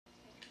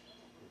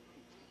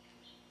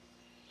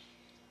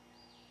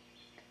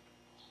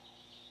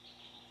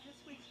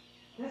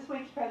This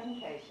week's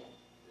presentation,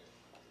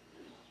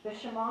 the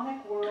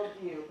Shamanic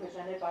Worldview,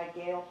 presented by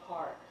Gail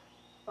Park.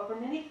 Over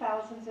many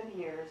thousands of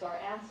years, our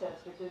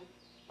ancestors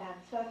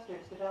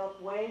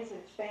developed ways of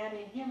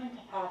expanding human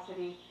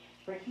capacity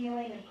for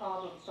healing and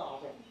problem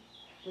solving.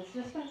 The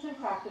systems and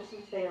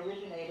practices they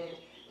originated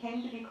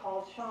came to be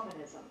called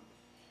shamanism.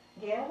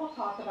 Gail will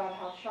talk about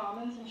how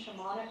shamans and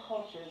shamanic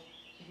cultures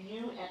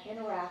view and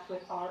interact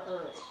with our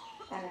earth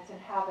and its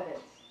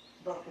inhabitants,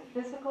 both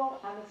the physical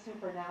and the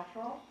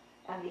supernatural,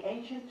 and the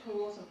ancient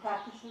tools and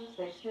practices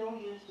they still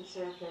use to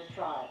serve their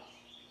tribes.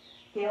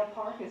 Gail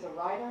Park is a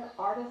writer,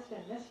 artist,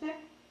 and mystic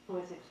who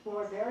has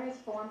explored various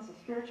forms of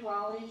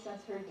spirituality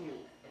since her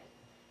youth.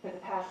 For the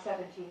past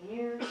 17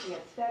 years, she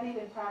has studied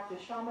and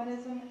practiced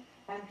shamanism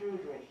and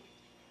druidry.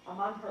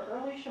 Among her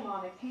early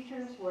shamanic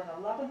teachers were an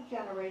 11th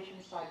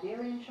generation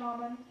Siberian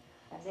shaman,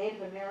 a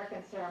Native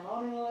American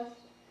ceremonialist,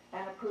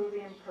 and a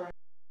Peruvian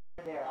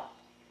curandera.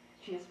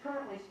 She is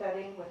currently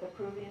studying with a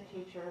Peruvian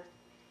teacher,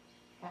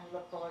 and we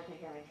look forward to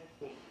hearing her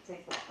speak.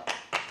 Please welcome.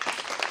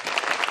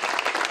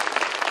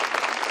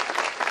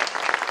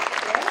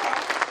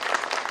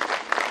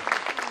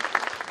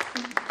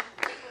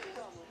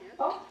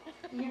 Oh,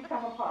 you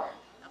come apart.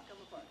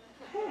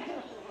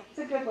 It's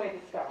a good way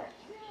to start.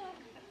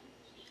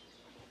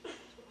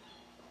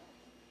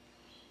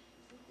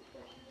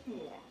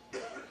 Yeah.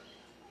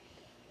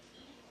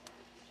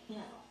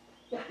 No.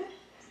 Okay.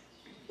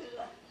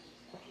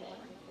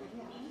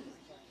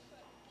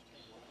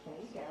 There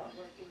you go.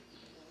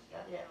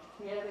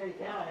 Yeah, there you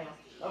go. Now I am.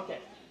 Okay.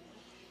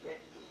 Good.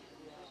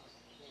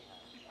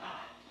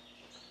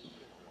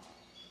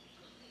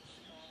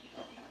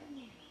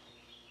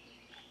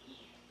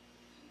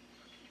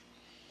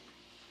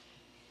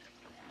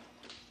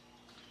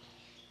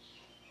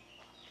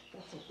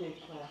 That's a big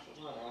glass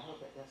of water. I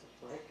hope it doesn't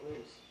break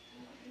loose.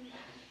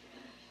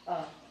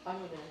 I'm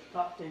going to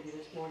talk to you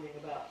this morning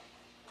about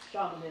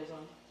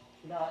shamanism,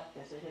 not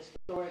as a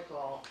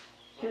historical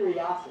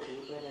curiosity,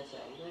 but as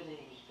a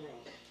living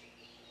thing.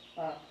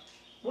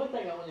 One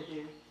thing I want to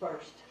do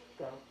first,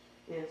 though,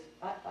 is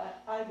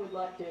I would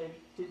like to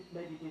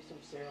maybe do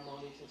some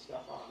ceremonies and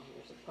stuff on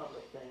here, some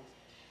public things.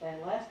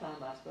 And last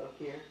time I spoke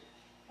here,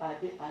 I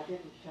didn't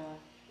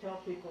tell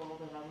people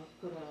that I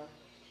would put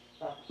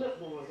a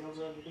clipboard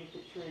over underneath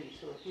the tree.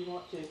 So if you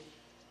want to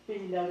be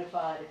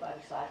notified if I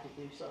decide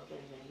to do something,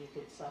 then you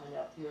could sign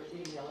up your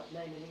email,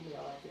 name and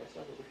email address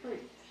under the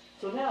tree.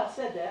 So now I've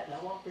said that, and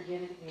I won't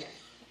forget it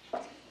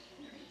again.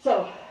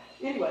 So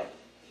anyway,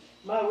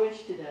 my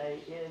wish today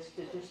is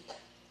to just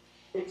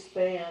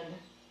expand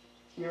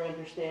your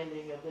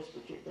understanding of this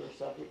particular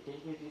subject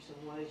and give you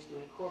some ways to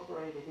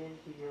incorporate it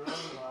into your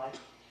own life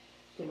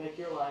to make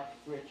your life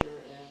richer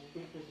and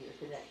deepen your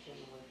connection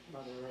with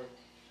Mother Earth.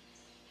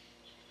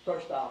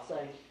 First, I'll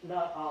say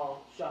not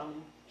all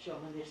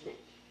shamanistic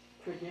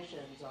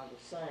traditions are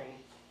the same.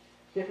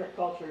 Different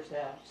cultures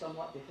have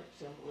somewhat different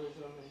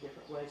symbolism and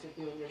different ways of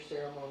doing their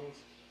ceremonies.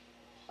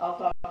 I'll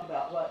talk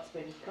about what's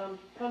been come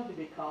to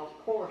be called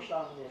core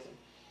shamanism,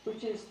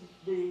 which is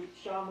the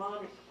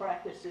shamanic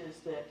practices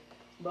that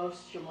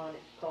most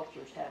shamanic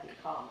cultures have in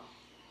common.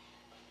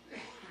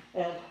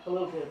 And a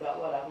little bit about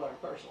what I've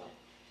learned personally.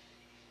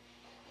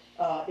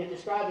 In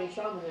describing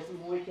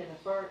shamanism, we can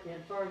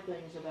infer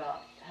things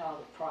about how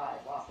the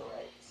tribe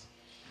operates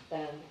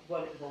and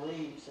what it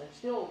believes, and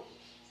still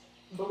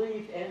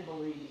believed and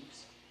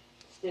believes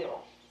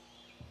still.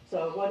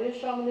 So what is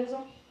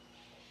shamanism?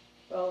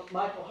 Well,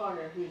 Michael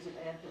Harner, who's an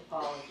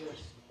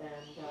anthropologist,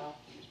 and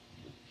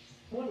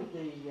one of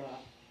the,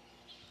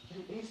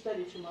 he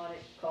studied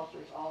shamanic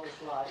cultures all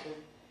his life,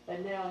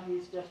 and now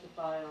he's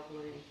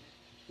justifiably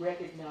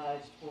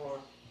recognized for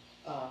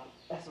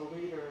as a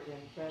leader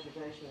in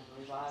preservation and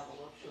revival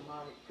of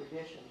shamanic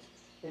traditions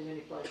in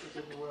many places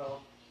in the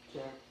world.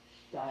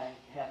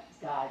 Have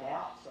died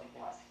out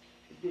somewhat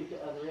due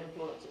to other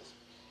influences.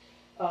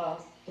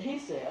 He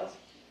says,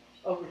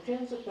 over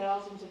tens of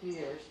thousands of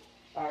years,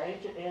 our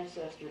ancient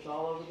ancestors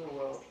all over the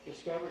world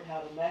discovered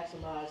how to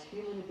maximize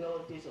human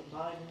abilities of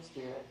mind and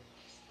spirit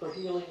for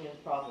healing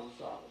and problem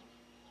solving.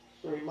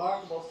 The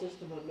remarkable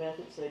system of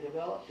methods they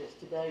developed is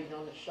today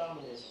known as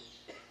shamanism,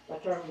 a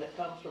term that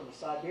comes from a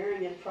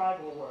Siberian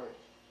tribal word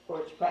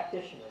for its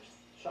practitioners,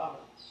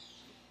 shaman.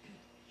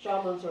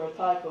 Shamans are a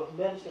type of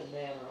medicine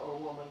man or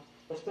woman,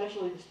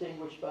 especially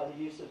distinguished by the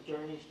use of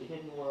journeys to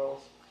hidden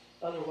worlds,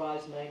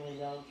 otherwise mainly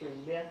known through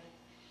myth,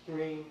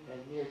 dream,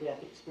 and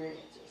near-death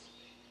experiences.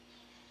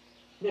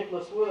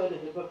 Nicholas Wood,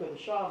 in the Book of the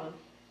Shaman,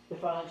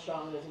 defines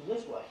shamanism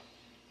this way.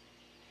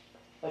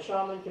 A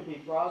shaman can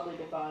be broadly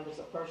defined as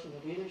a person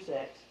of either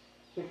sex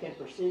who can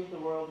perceive the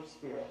world of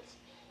spirits,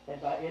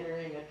 and by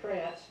entering a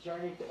trance,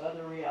 journey to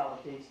other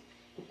realities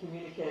to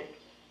communicate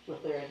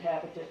with their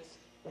inhabitants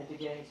and to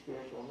gain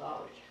spiritual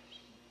knowledge.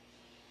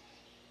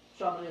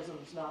 Shamanism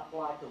is not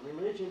like a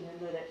religion in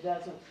that it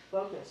doesn't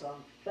focus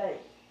on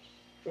faith.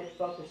 It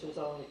focuses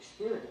on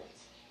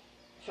experience.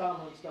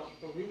 Shamans don't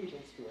believe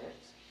in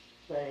spirits.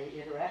 They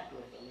interact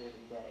with them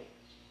every day.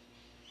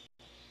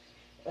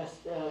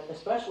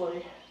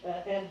 Especially,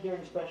 and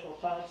during special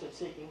times of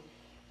seeking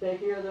They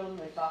hear them,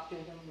 they talk to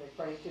them, they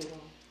pray to them.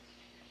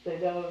 They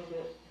know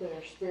that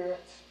they're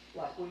spirits,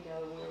 like we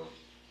know we'll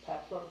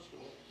have close to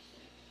it.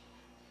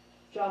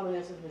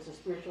 Shamanism is a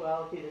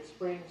spirituality that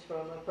springs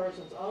from a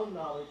person's own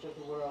knowledge of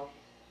the world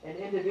and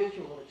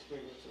individual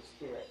experience of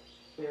spirit.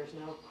 There's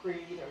no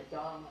creed or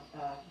dogma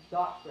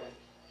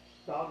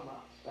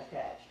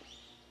attached.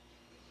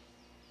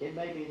 It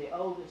may be the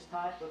oldest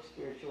type of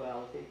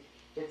spirituality.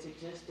 It's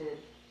existed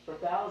for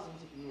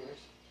thousands of years,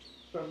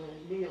 from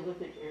the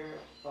Neolithic era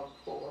or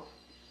before.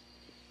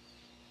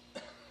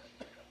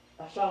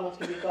 Shamans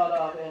can be thought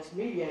of as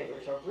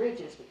mediators or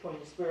bridges between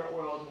the spirit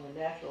world and the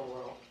natural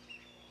world.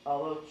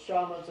 Although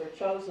shamans are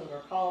chosen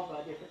or called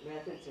by different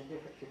methods and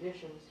different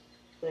traditions,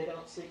 they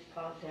don't seek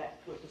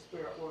contact with the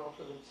spirit world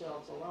for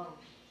themselves alone.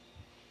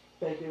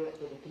 They do it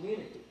for the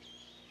community.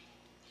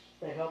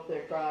 They help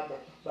their tribe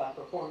by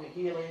performing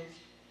healings,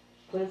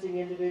 cleansing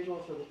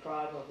individuals for the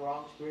tribe of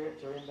wrong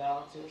spirits or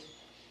imbalances,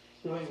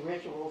 doing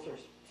rituals or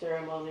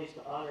ceremonies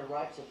to honor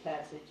rites of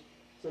passage,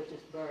 such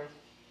as birth,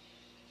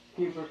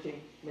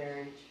 puberty,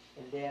 marriage,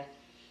 and death,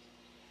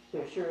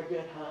 to assure a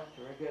good hunt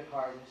or a good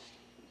harvest.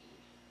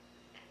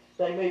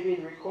 They may be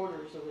the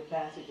recorders of the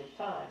passage of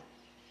time,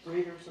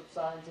 readers of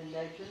signs in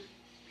nature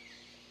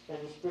and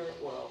the spirit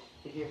world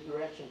to give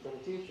direction for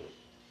the future,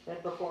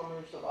 and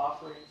performers of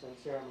offerings and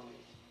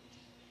ceremonies.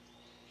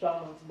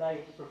 Shamans may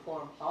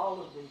perform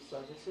all of these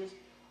services,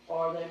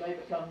 or they may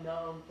become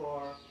known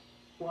for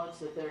ones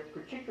that they're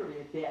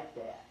particularly adept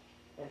at.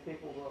 And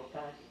people will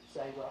kind of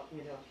say, well,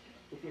 you know,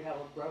 if you have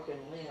a broken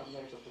limb,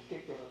 there's a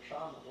particular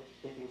shaman,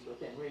 if he's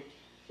within reach,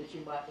 that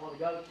you might want to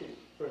go to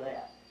for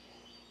that.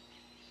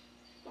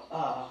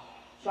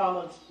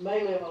 Shamans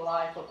may live a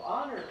life of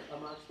honor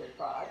amongst their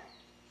tribe,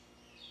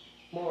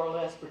 more or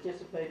less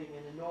participating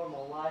in the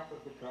normal life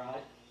of the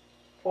tribe,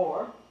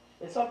 or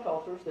in some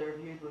cultures they're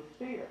viewed with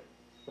fear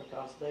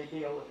because they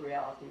deal with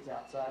realities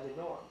outside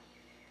the norm.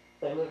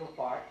 They live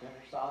apart and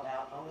are sought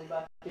out only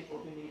by people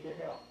who need their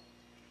help.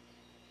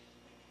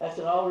 As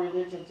in all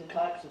religions and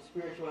types of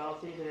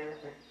spirituality, there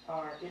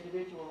are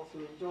individuals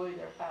who enjoy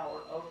their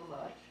power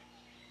overmuch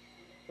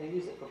and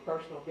use it for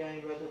personal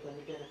gain rather than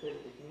the benefit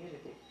of the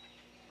community.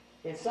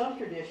 In some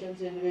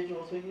traditions,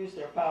 individuals who use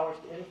their powers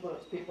to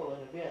influence people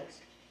and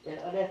events in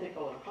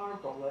unethical and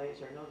harmful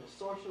ways are known as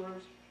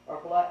sorcerers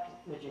or black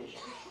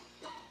magicians.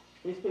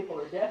 These people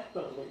are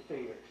definitely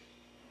feared.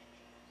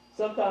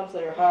 Sometimes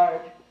they are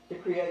hired to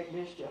create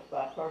mischief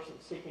by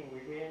persons seeking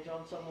revenge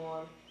on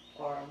someone,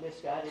 or a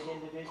misguided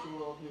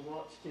individual who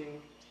wants to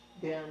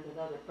bend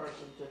another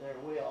person to their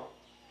will.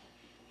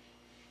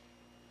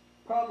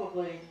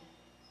 Probably,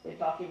 in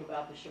talking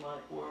about the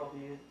shamanic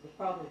worldview,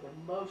 probably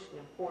the most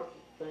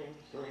important thing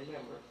to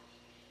remember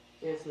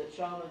is that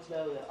shamans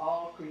know that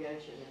all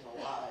creation is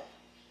alive.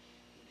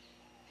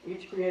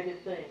 Each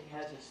created thing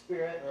has a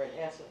spirit or an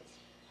essence,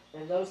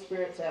 and those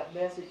spirits have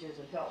messages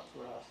and help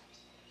for us.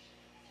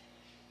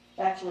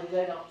 Actually,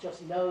 they don't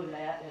just know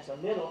that as a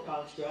mental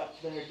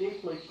construct, they're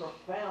deeply,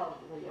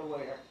 profoundly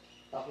aware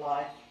of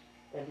life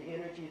and the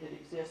energy that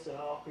exists in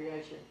all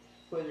creation,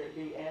 whether it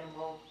be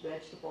animal,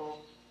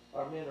 vegetable,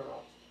 or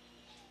mineral.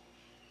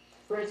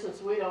 For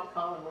instance, we don't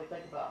commonly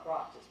think about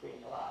rocks as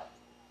being alive.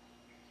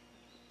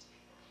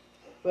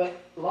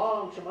 But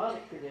long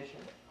shamanic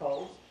tradition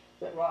holds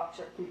that rocks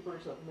are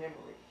keepers of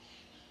memory.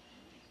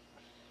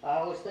 I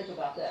always think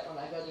about that when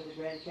I go to the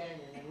Grand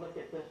Canyon and look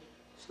at the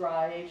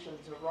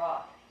striations of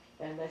rock.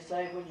 And they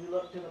say when you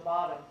look to the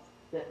bottom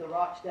that the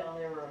rocks down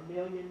there are 1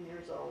 million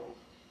years old.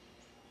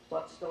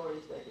 What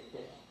stories they could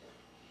tell.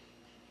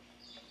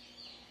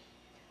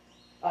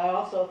 I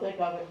also think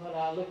of it when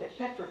I look at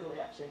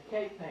petroglyphs and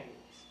cave paintings.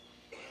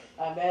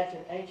 I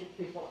imagine ancient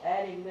people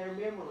adding their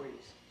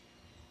memories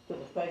to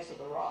the face of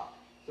the rock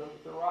so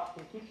that the rock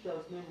can keep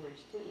those memories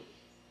too.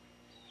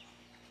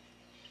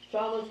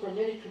 Shamans from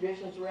many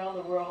traditions around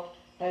the world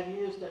have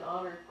used and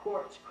honored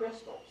quartz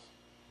crystals.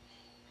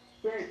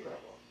 Very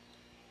prevalent.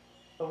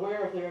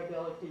 Aware of their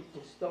ability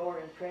to store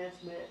and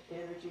transmit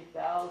energy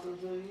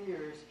thousands of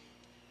years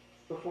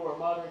before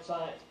modern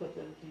science put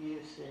them to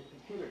use in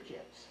computer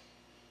chips.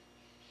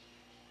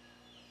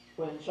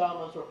 When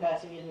shamans were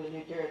passing into a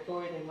new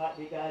territory, they might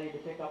be guided to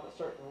pick up a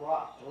certain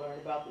rock to learn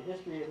about the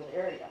history of an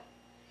area.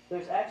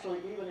 There's actually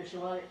even a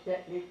shamanic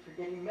technique for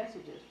getting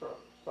messages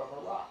from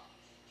a rock.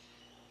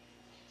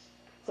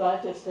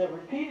 Scientists have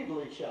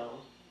repeatedly shown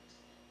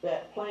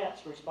that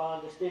plants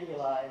respond to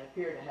stimuli and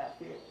appear to have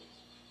feelings.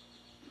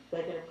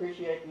 They can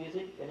appreciate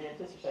music and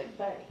anticipate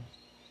pain.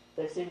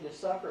 They seem to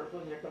suffer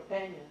when their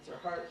companions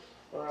are hurt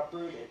or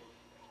uprooted.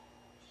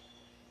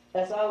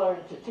 As I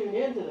learned to tune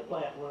into the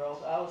plant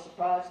world, I was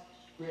surprised,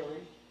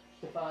 really,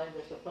 to find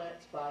that the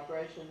plant's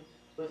vibration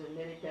was in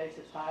many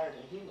cases higher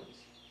than humans.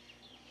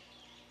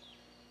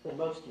 Than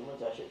most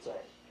humans, I should say.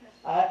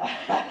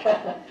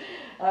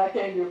 I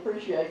came to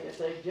appreciate that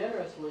they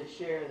generously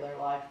share their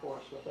life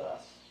force with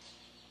us.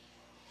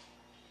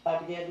 I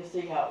began to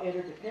see how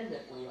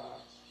interdependent we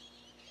are.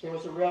 It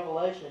was a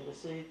revelation to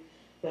see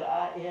that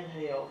I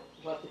inhaled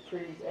what the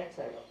trees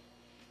exhaled,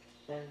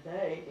 and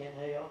they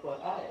inhaled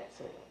what I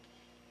exhaled.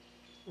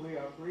 we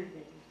are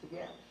breathing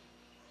together.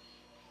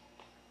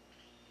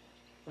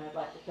 And I'd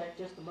like to take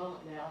just a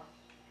moment now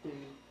to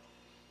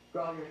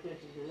draw your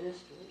attention to this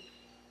tree,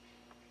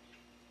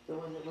 the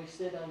one that we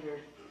sit under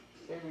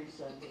every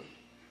Sunday,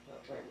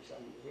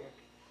 here.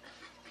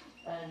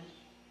 And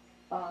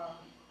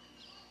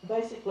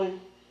basically,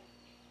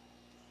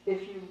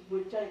 if you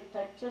would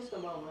take just a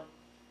moment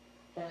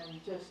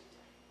and just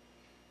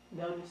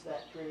notice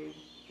that tree,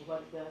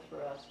 what it does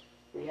for us,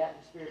 the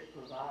atmosphere it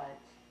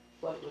provides,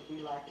 what it would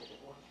be like if it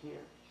weren't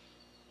here,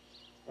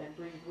 and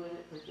breathe with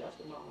it for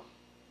just a moment.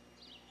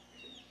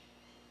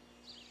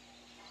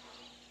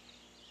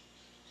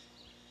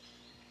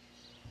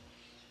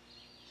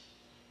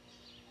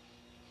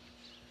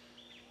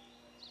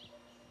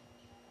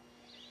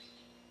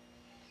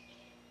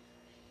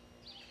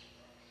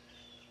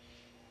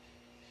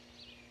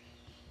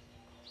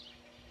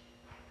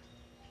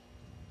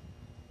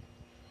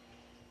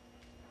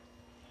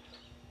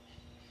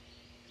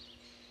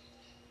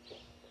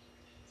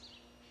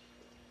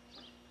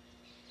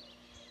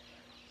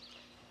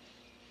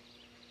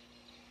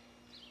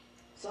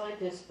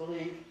 Scientists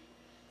believe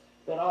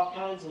that all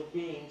kinds of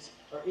beings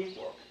are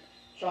equal.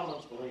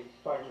 Shamans believe,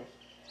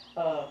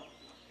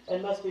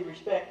 and must be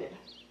respected.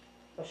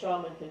 A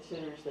shaman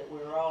considers that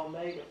we're all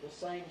made of the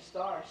same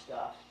star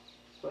stuff,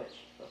 which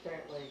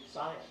apparently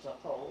science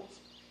upholds.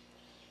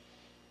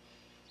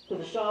 To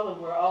the shaman,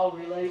 we're all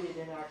related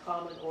in our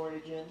common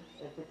origin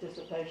and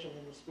participation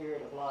in the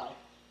spirit of life.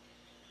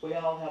 We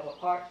all have a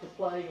part to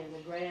play in the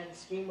grand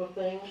scheme of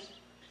things.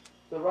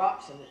 The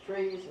rocks and the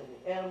trees and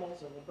the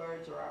animals and the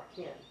birds are our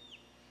kin.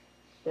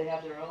 They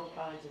have their own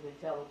kinds of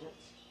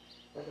intelligence,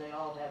 and they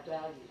all have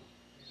value.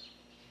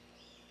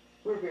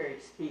 We're very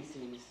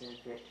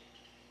species-centric.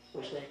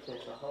 We think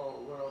that the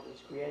whole world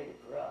is created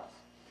for us,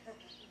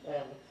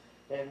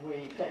 and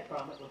we take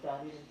from it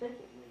without even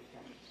thinking many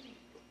times.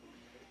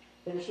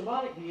 In the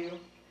shamanic view,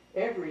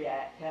 every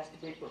act has to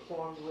be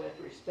performed with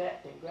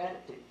respect and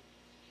gratitude.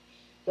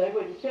 They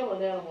wouldn't kill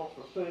an animal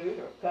for food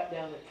or cut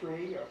down a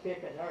tree or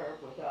pick an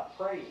herb without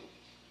praying,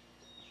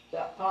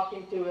 without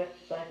talking to it,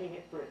 thanking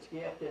it for its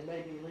gift, and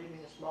maybe leaving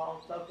a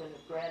small token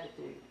of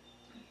gratitude.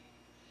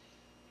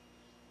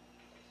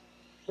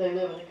 They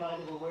live in a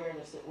kind of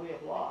awareness that we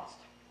have lost.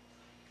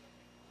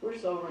 We're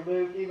so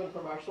removed even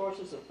from our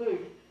sources of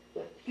food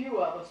that few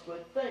of us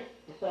would think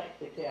to thank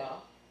the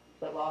cow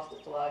that lost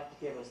its life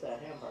to give us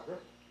that hamburger.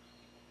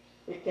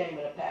 It came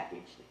in a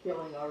package, the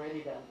killing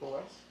already done for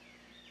us.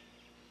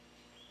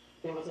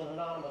 It was an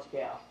anonymous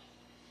cow,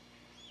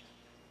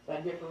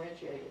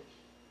 undifferentiated,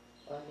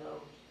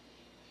 unknown.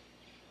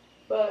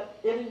 But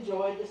it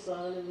enjoyed the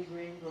sun and the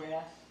green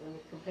grass and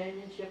the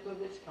companionship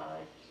of its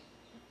kind,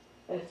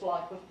 and its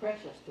life was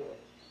precious to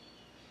it.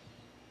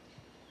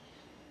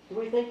 Do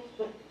we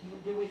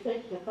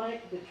think to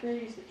thank the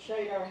trees that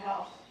shade our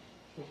house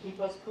and keep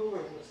us cooler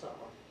in the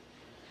summer?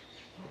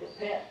 The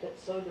pet that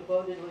so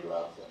devotedly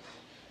loves us.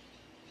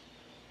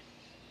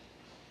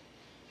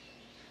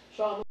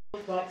 Shamans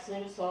might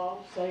sing a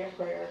song, say a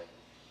prayer,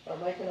 or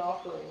make an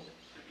offering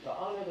to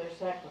honor their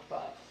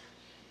sacrifice.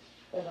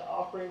 And the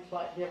offerings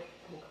might differ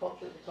from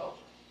culture to culture.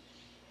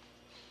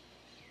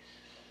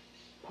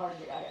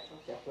 Pardon me, I got some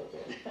stuff over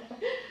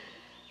there.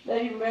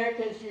 Native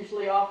Americans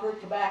usually offer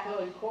tobacco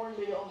and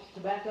cornmeal,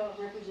 tobacco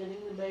representing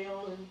the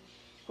male and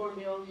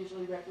cornmeal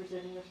usually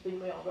representing the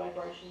female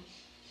vibration.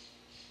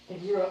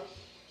 In Europe,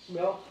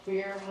 milk,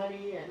 beer,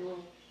 honey, and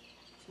little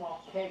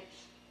small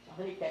cakes,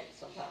 honey cakes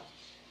sometimes,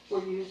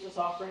 were used as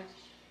offerings.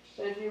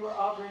 But if you were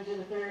offering to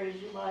the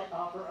fairies, you might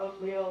offer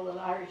oatmeal and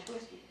Irish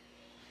whiskey.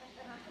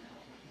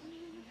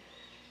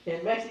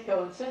 In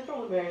Mexico and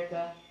Central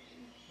America,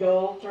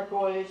 gold,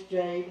 turquoise,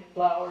 jade,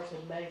 flowers,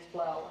 and maize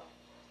flour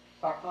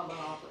are common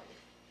offerings.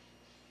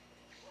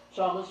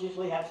 Shamans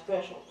usually have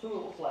special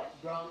tools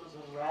like drums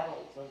and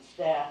rattles and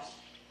staffs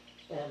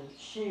and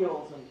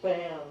shields and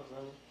fans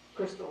and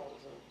crystals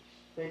and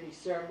maybe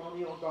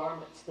ceremonial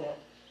garments that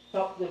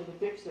help them to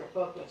fix their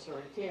focus or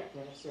intent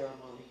in a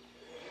ceremony.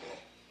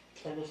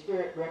 And the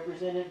spirit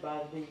represented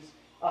by these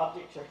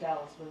objects or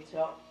talismans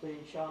help the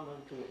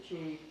shaman to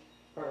achieve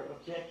her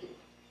objective.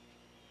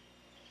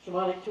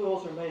 Shamanic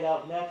tools are made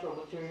out of natural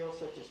materials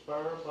such as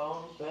fur,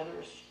 bones,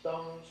 feathers,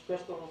 stones,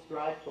 crystals,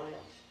 dried plants.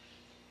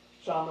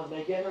 Shaman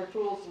may get her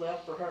tools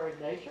left for her in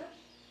nature.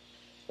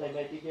 They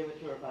may be given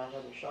to her by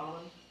another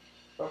shaman,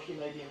 or she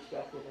may be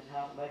instructed in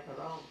how to make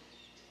her own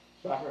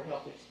by her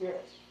helping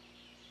spirits.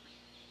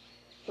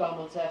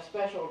 Shamans have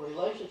special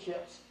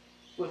relationships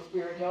with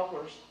spirit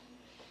helpers,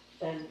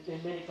 and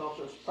in many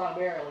cultures,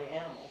 primarily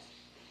animals.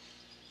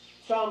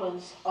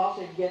 Shamans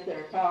often get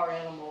their power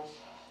animals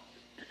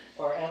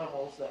or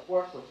animals that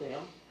work with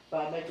them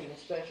by making a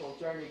special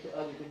journey to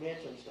other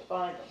dimensions to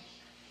find them.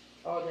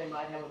 Or they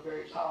might have a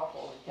very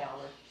powerful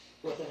encounter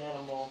with an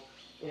animal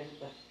in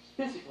a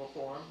physical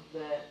form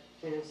that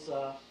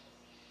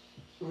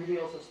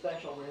reveals a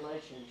special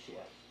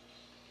relationship.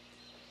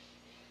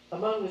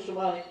 Among the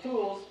shamanic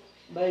tools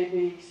may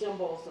be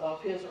symbols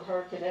of his or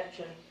her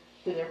connection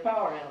to their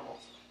power animals.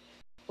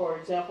 For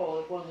example,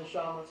 if one of the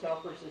shaman's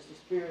helpers is the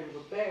spirit of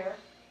a bear,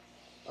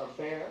 or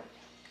bear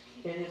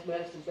in his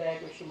medicine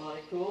bag with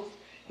shamanic tools.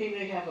 He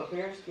may have a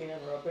bear skin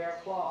or a bear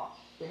claw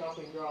to help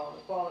him draw on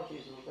the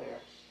qualities of a bear.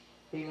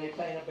 He may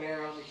paint a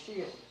bear on his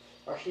shield,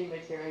 or she may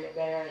carry a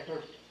bear in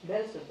her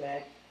medicine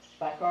bag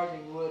by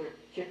carving wood or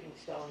chipping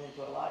stone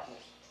into a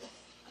likeness.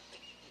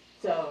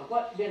 So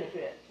what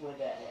benefit would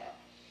that have?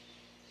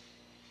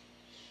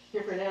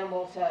 Different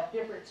animals have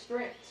different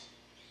strengths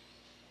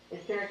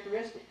and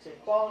characteristics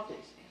and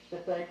qualities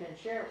that they can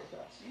share with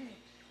us.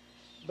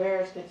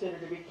 Bear is considered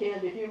to be kin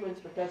to humans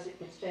because it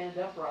can stand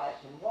upright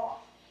and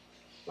walk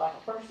like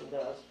a person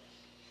does.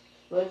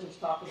 Legends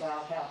talk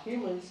about how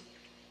humans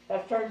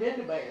have turned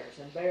into bears,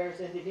 and bears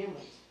into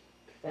humans,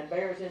 and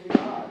bears into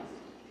gods.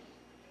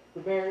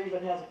 The bear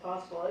even has a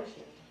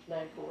constellation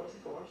named for it,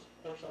 of course,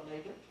 Ursa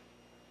Major,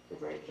 the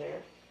great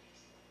bear.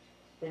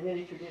 In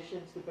many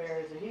traditions, the bear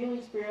is a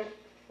healing spirit,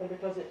 and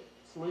because it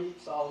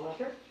sleeps all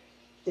winter,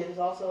 it is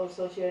also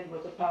associated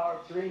with the power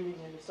of dreaming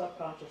in the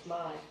subconscious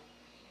mind.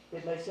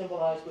 It may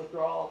symbolize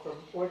withdrawal from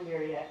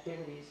ordinary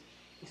activities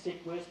to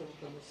seek wisdom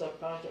from the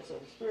subconscious of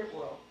the spirit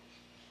world.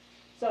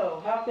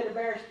 So, how can a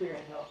bear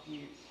spirit help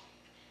you?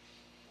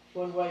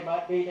 One way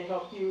might be to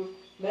help you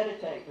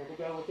meditate or to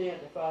go within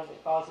to find the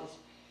causes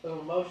of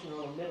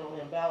emotional and mental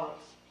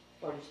imbalance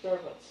or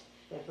disturbance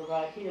and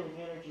provide healing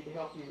energy to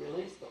help you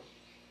release them,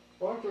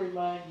 or to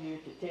remind you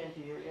to tend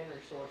to your inner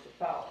source of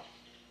power.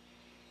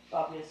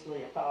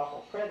 Obviously, a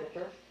powerful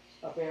predator,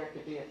 a bear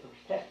could be a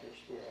protector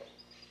spirit.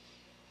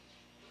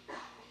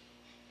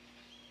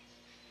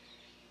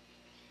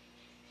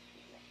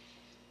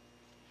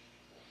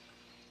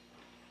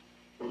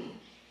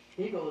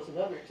 Eagle is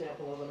another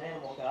example of an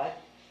animal guide.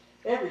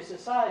 Every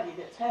society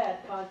that's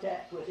had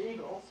contact with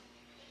eagles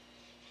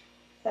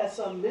has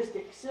some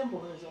mystic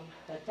symbolism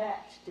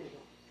attached to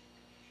them.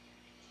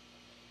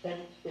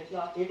 And if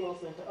not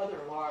eagles, then to other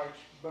large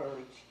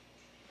birds.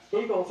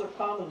 Eagles are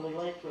commonly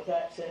linked with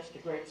access to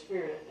Great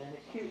Spirit and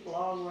acute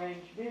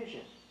long-range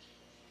vision,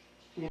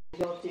 the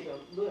ability to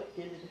look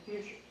into the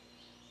future,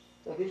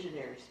 a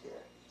visionary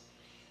spirit.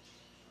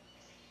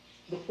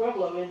 The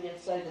Pueblo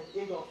Indians say that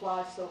the eagle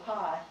flies so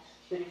high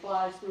that he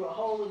flies through a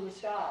hole in the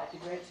sky to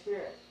Great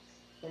Spirit,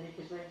 and he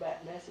can bring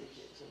back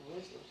messages and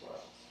wisdom for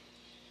us.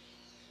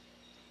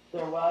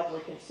 They're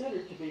widely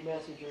considered to be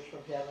messengers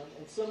from heaven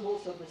and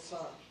symbols of the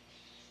sun.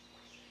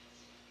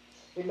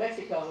 In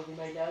Mexico, you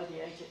may know,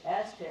 the ancient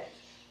Aztecs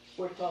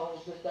were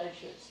told that they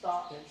should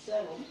stop and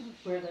settle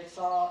where they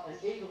saw an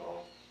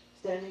eagle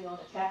standing on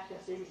a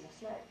cactus eating a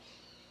snake.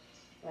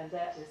 And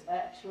that is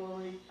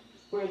actually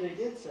where they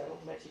did settle,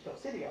 Mexico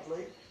City, I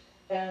believe.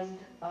 And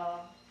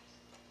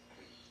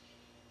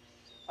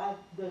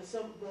those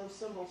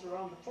symbols are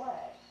on the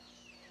flag.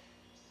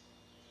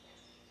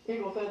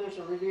 Eagle feathers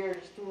are revered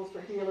as tools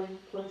for healing,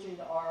 cleansing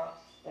the aura,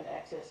 and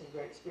accessing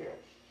Great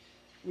Spirit.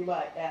 You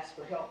might ask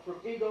for help from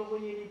eagle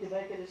when you need to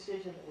make a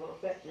decision that will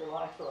affect your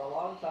life for a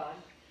long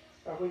time,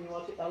 or when you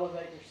want to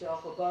elevate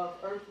yourself above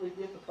earthly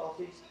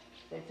difficulties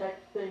and take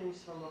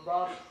things from a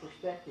broader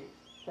perspective,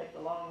 take the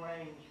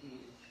long-range view.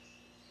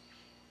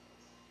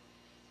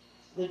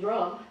 The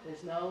drum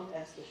is known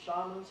as the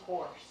shaman's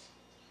horse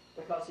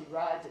because he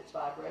rides its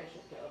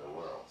vibration to other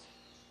worlds.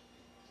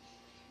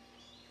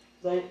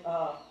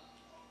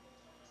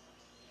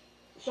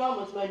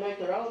 Shamans may make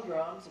their own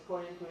drums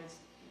according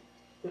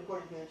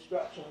to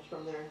instructions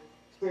from their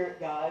spirit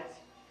guides.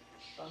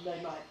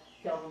 They might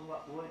tell them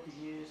what wood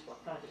to use,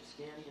 what kind of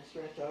skin to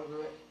stretch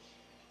over it,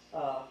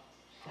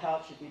 how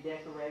it should be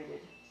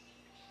decorated.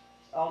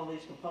 All of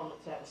these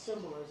components have a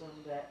symbolism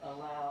that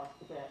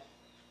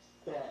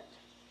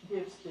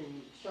gives the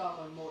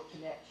shaman more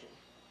connection.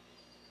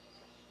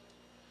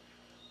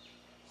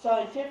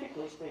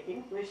 Scientifically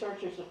speaking,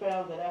 researchers have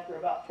found that after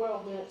about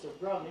 12 minutes of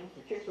drumming,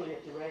 particularly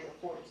at the rate of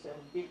 47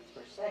 beats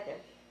per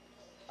second,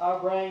 our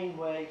brain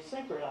waves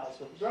synchronize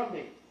with the drum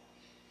beat.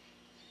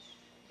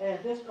 And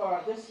this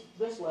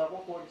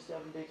level,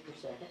 47 beats per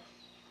second,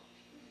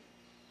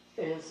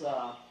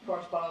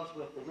 corresponds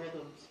with the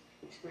rhythms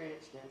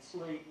experienced in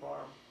sleep or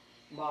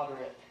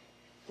moderate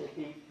to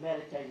deep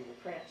meditative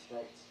or trance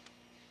states.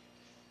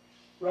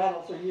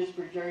 Rattles are used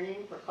for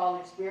journeying, for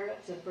calling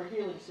spirits, and for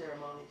healing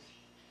ceremonies.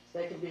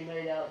 They can be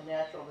made out of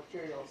natural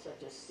materials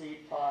such as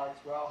seed pods,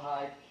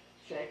 rawhide,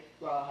 shaped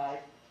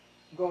rawhide,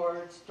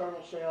 gourds,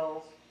 turtle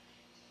shells,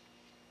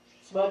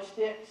 smudge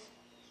sticks.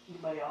 You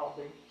may all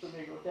be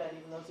familiar with that,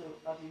 even those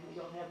of you who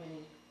don't have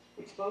any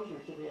exposure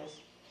to this,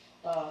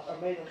 are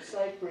made of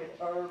sacred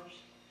herbs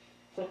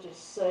such as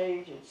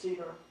sage and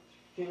cedar,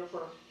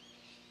 juniper,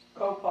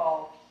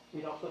 copal.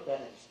 You don't put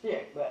that in a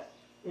stick, but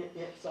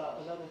it's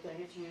another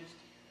thing. It's used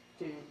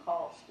to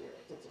call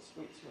spirits. It's a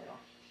sweet smell.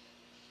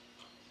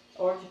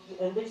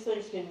 And these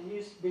things can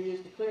be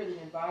used to clear the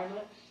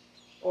environment,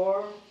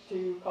 or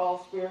to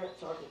call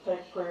spirits, or to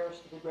take prayers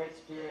to the Great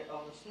Spirit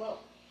on the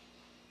smoke.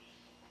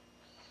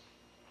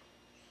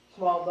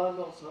 Small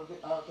bundles of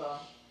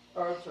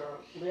herbs are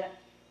lit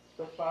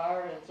with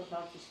fire, and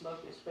sometimes the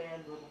smoke is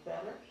fanned with a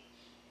feather,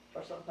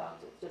 or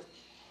sometimes it's just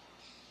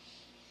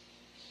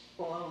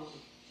blown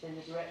in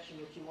the direction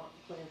that you want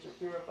to cleanse or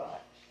purify.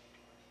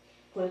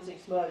 Cleansing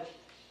smudge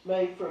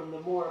made from the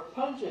more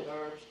pungent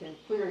herbs can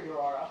clear your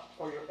aura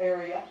or your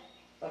area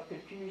of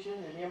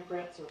confusion and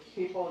imprints of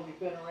people you've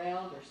been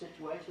around or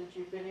situations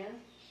you've been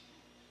in.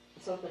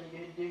 It's something you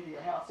can do to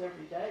your house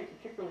every day,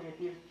 particularly if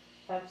you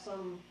have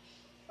some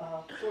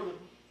sort of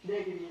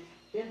negative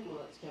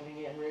influence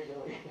coming in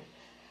regularly.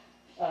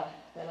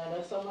 And I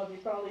know some of you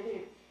probably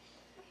do.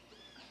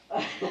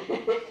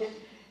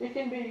 It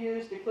can be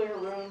used to clear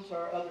rooms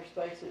or other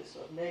spaces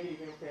of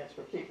negative imprints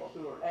for people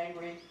who are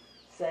angry,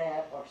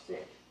 sad, or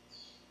sick.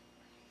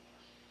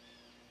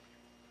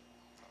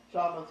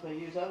 Shamans may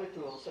use other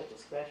tools such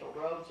as special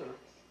robes or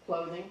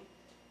clothing,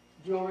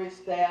 jewelry,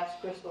 staffs,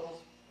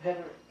 crystals,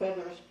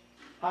 feathers,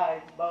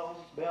 hide, bones,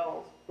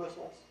 bells,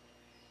 whistles.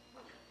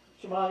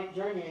 Shamanic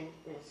journeying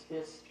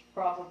is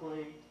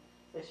probably,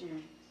 as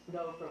you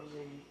know from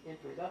the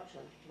introduction,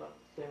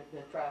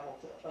 than travel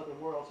to other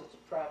worlds. It's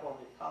a travel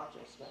in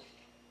consciousness.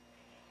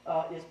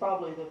 Is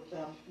probably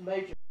the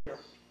major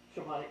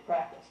shamanic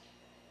practice.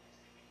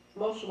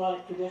 Most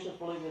shamanic traditions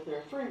believe that there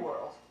are three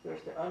worlds.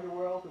 There's the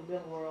underworld, the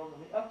middle world,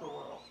 and the upper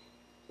world.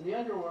 And the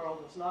underworld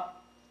is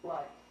not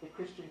like the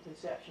Christian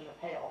conception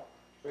of hell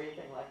or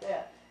anything like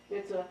that.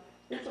 It's a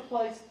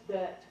place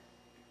that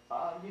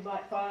you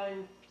might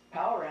find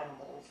power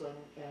animals,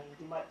 and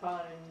you might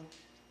find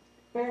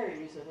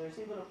fairies, and there's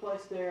even a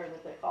place there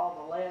that they call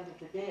the land of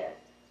the dead.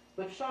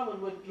 But a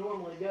shaman wouldn't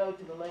normally go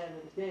to the land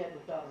of the dead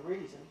without a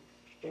reason.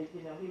 He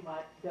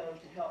might go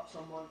to help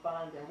someone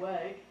find their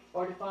way,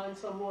 or to find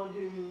someone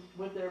who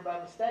went there by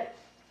mistake,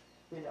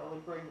 and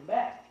bring them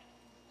back.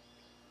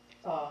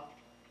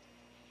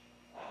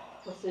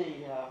 Let's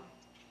see,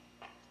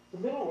 the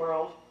middle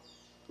world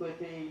would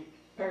be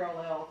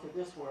parallel to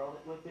this world.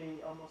 It would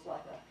be almost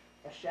like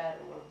a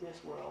shadow of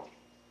this world.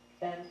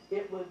 And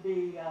it would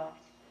be,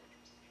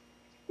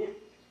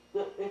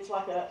 it's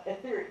like an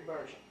etheric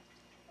version.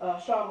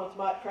 Shamans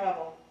might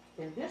travel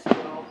in this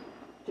world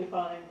to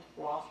find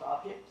lost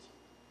objects,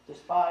 to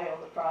spy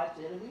on the tribe's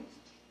enemies,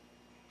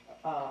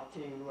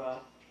 to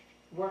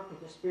work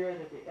with the spirit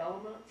of the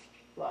elements,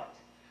 like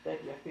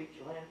maybe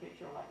a land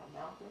feature like a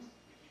mountain.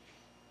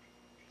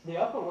 The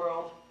upper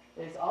world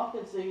is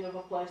often seen of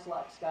a place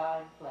like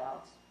sky and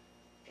clouds,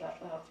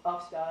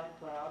 of sky and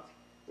clouds.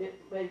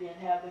 It may be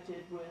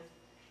inhabited with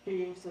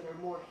beings that are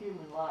more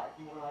human-like,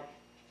 more like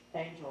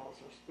angels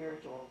or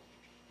spiritual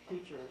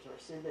teachers or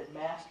ascended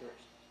masters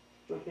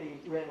would be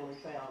readily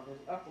found in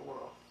the upper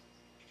world.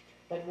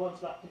 And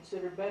one's not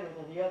considered better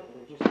than the other,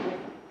 they're just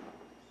different.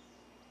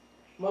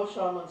 Most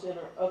shamans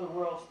enter other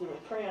worlds through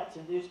a trance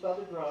induced by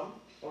the drum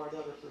or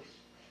another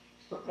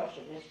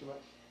percussion instrument.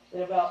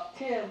 In about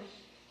 10%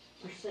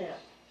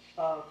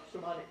 of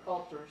shamanic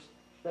cultures,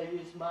 they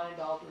use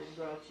mind-altering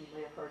drugs. You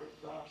may have heard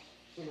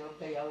of,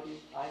 peyote,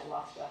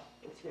 ayahuasca.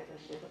 It's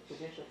different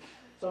traditions.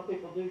 Some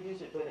people do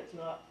use it, but it's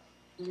not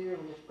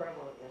nearly as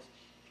prevalent as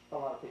a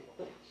lot of people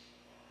think.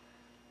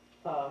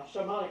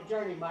 Shamanic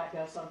journey might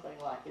go something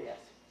like this.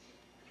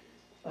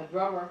 A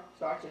drummer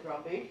starts a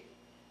drum beat,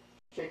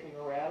 shaking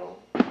a rattle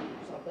or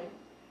something.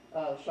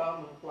 The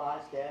shaman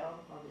lies down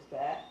on his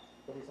back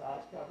with his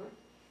eyes covered.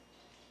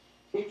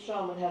 Each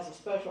shaman has a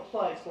special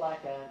place,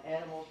 like an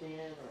animal den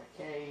or a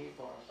cave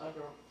or an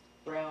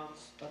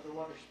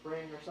underwater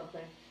spring or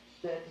something,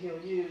 that he'll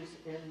use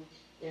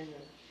in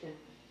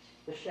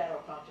the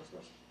shadow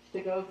consciousness to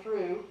go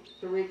through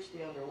to reach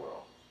the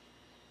underworld.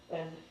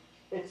 And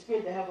it's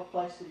good to have a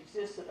place that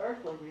exists in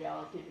earthly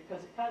reality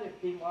because it kind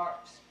of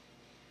demarks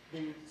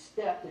the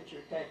step that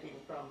you're taking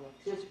from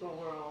the physical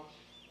world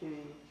to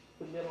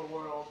the middle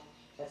world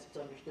as it's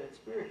understood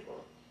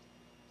spiritually.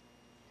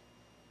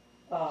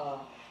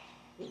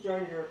 The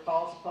journeyer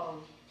calls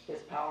upon his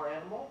power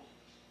animal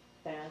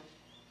and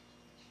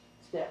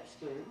steps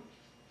through.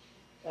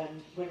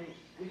 And when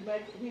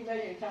he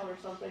may encounter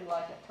something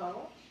like a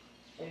tunnel,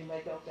 and he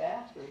may go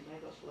fast or he may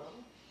go slow,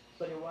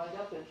 but he'll wind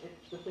up and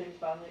the thing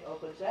finally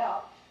opens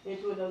out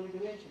into another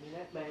dimension, and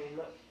it may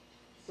look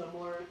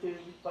similar to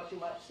what you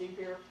might see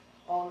here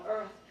on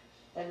Earth,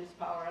 and his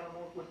power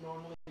animal would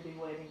normally be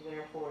waiting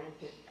there for him.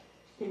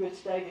 He would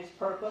state his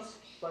purpose,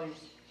 what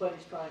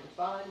he's trying to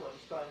find, what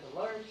he's trying to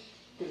learn,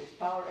 to his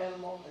power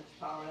animal, and his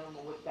power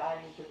animal would guide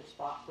him to the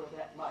spot where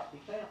that might be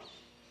found.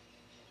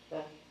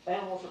 And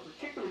animals are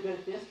particularly good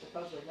at this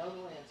because they know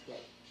the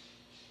landscape.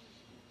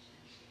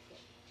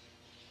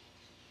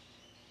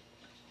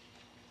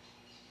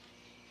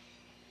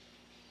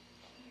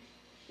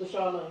 The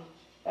shaman,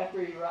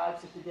 after he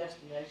arrives at the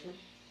destination,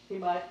 he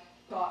might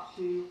talk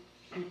to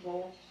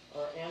people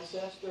or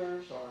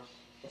ancestors or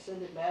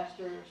ascended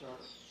masters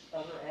or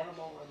other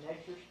animal or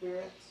nature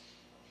spirits.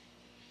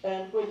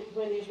 And when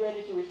he's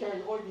ready to return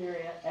to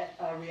ordinary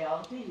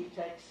reality,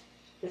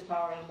 his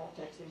power animal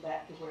takes him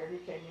back to where he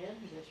came in,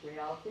 to this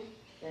reality,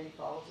 and he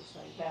follows the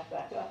same path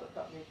back up,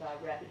 accompanied by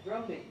a rapid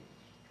drum beat.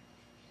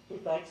 He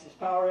thanks his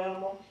power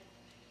animal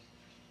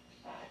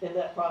in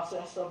that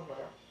process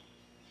somewhere.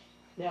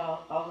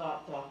 Now, I'll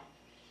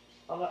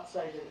not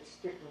say that it's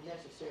strictly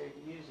necessary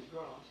to use a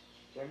drum.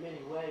 There are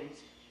many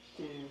ways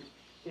to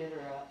enter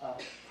a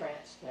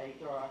trance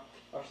state or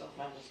some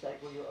kind of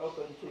state where you're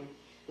open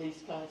to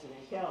these kinds of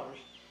encounters.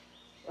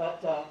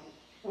 But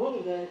one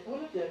of the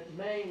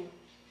main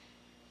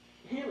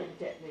healing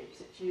techniques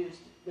that's used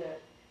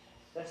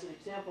that's an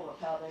example of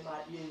how they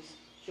might use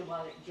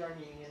shamanic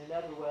journeying in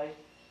another way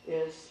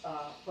is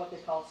what they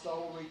call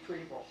soul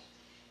retrieval.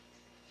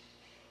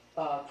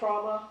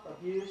 Trauma,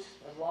 abuse,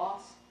 and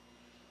loss,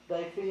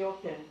 they feel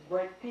can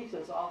break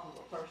pieces off of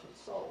a person's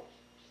soul.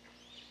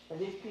 And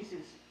these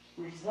pieces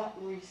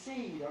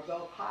recede or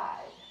go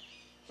hide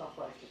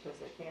someplace because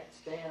they can't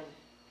stand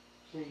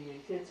the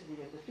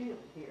intensity of the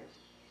feeling here.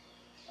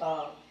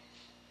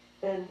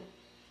 And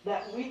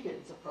that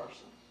weakens a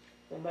person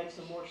and makes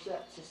them more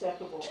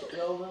susceptible to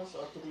illness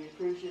or to the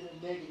intrusion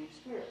of negative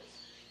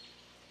spirits.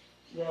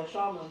 The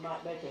shaman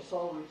might make a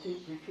soul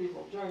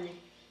retrieval journey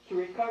to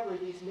recover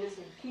these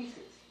missing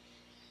pieces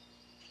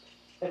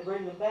and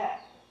bring them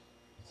back.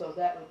 So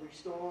that would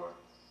restore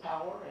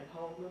power and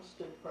wholeness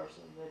to the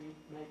person that he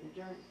made the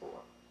journey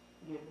for,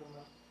 give them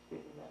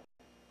that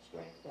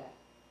strength back.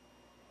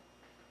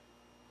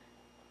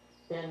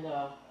 And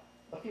a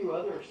few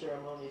other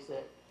ceremonies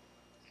that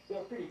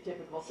are pretty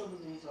typical. Some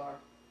of these are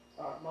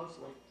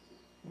mostly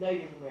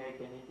Native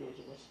American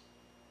indigenous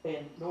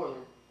and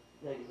Northern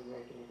Native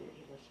American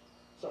indigenous.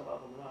 Some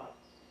of them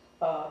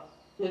not.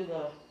 In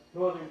the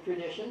Northern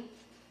tradition,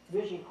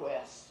 vision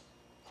quests,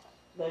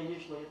 they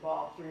usually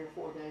involve 3 or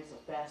 4 days of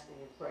fasting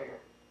and prayer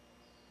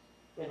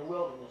in a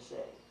wilderness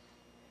setting.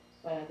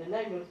 And the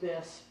name of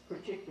this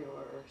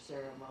particular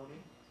ceremony,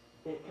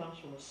 it comes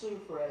from a Sioux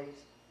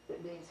phrase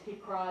that means he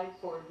cried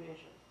for a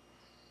vision.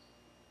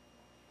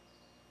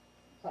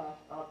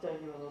 I'll tell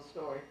you a little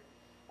story.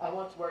 I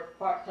once worked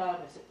part-time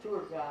as a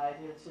tour guide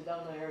in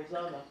Sedona,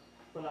 Arizona,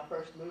 when I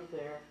first moved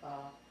there,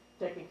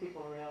 taking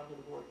people around to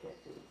the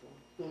vortexes and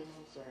doing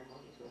little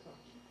ceremonies with them.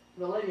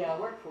 The lady I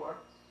worked for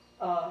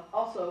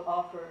also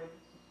offered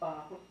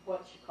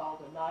what she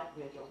called a night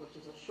vigil, which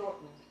is a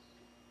shortened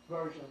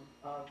version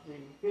of the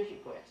vision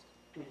quest.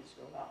 We just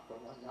go out for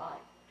one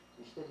night.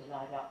 We spend the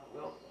night out in the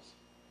wilderness.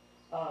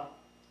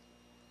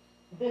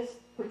 This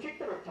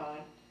particular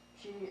time,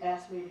 she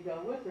asked me to go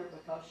with her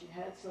because she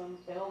had an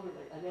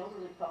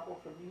elderly couple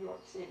from New York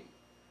City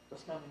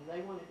was coming.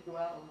 They wanted to go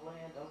out on the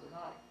land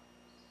overnight.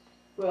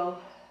 Well,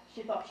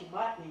 she thought she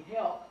might need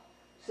help,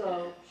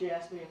 so she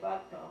asked me if I'd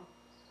come,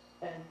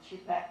 and she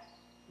packed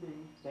the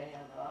van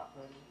up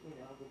and,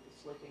 with the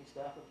sleeping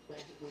stuff and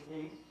things that we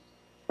need.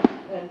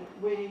 And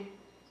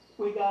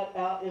we got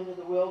out into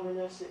the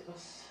wilderness. It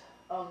was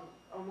on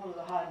one of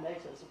the high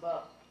mesas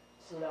above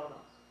Sedona.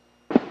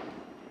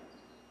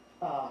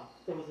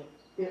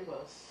 It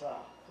was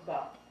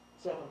about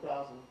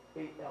 7,000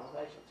 feet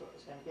elevation, so it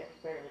was going to get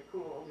fairly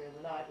cool during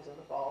the night. It was in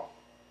the fall.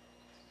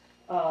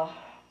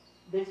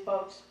 These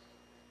folks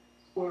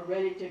were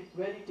ready to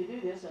do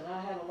this, and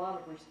I had a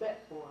lot of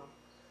respect for them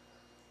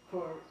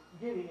for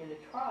giving it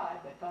a try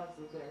because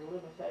of their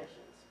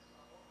limitations.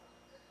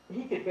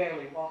 He could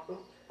barely walk.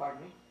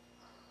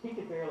 He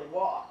could barely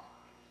walk,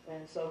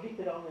 and so he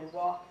could only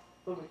walk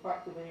when we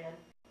parked the van.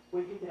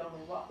 He could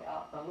only walk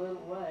out a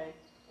little way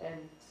and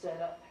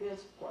set up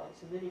his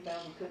place, and then he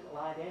found he couldn't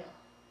lie down,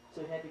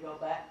 so he had to go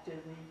back to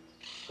the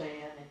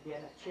van and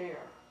get a chair,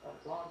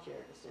 a lawn chair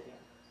to sit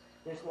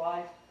in. His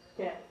wife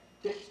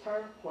fixed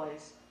her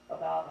place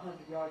about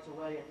 100 yards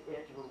away at the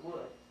edge of a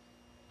wood,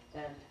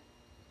 and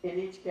in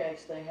each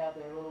case they have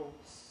their little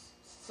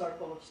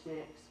circle of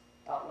sticks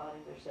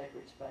outlining their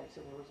sacred space,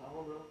 and there was a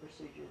whole little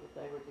procedure that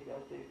they were to go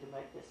through to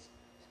make this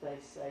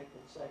space safe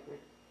and sacred.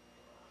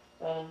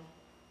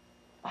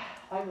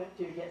 I went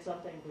to get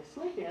something to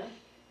sleep in,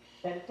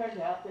 and it turned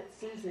out that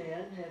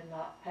Suzanne had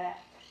not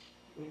packed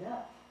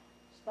enough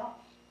stuff.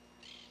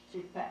 She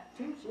packed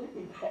 2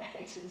 sleeping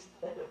bags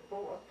instead of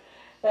 4.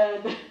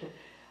 And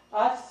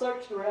I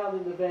searched around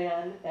in the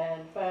van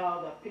and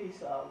found a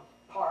piece of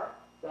tarp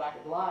that I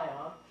could lie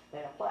on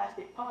and a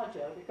plastic poncho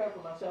to cover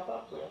myself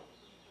up with.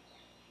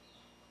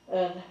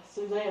 And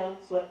Suzanne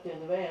slept in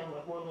the van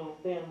with one little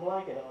thin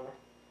blanket on her.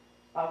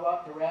 I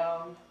walked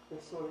around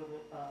this through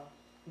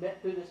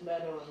this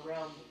meadow and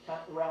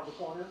around the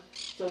corner,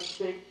 so to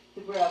speak,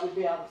 to where I would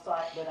be out of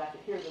sight, but I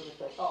could hear them if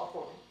they called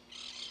for me.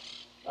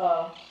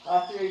 I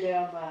threw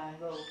down my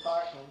little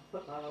tarp and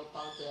put my little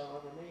poncho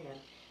over me,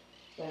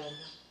 and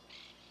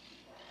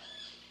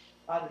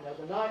I don't know,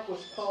 the night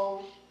was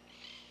cold,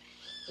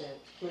 and it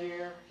was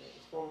clear, it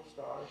was full of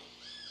stars.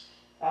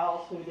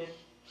 Owls hooted,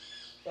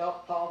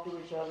 elk called to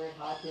each other in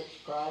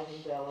high-pitched cries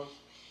and bellows,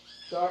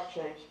 dark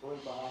shapes flew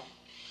by.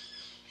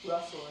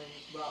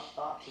 Rustlings brought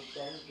thoughts of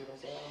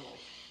dangerous animals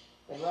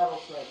and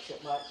rattlesnakes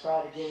that might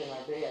try to get in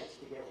our beds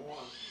to get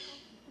warm.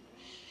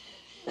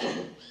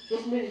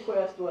 This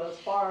mini-quest was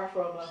far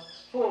from a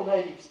full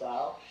native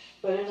style,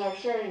 but in our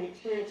sharing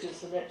experiences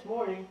the next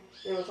morning,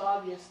 it was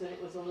obvious that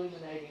it was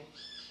illuminating.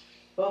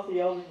 Both the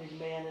elderly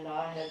man and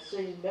I had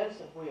seen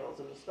medicine wheels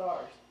in the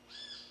stars.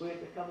 We had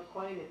become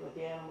acquainted with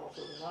the animals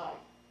of the night.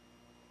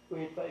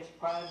 We had faced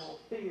primal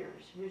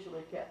fears,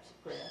 usually kept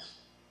suppressed,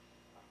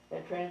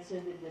 and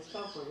transcended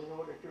discomfort in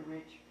order to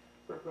reach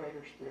for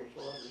greater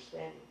spiritual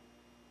understanding.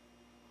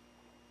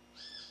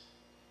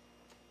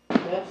 The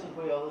medicine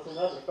wheel is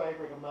another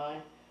favorite of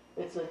mine.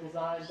 It's a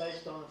design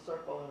based on a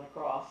circle and a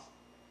cross,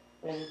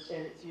 and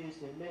it's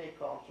used in many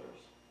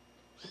cultures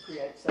to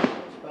create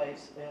sacred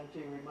space and to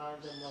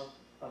remind them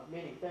of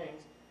many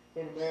things.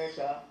 In the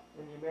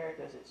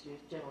Americas, it's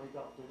used generally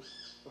built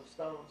of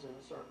stones in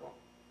a circle.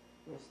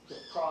 The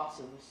cross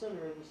in the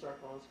center of the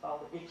circle is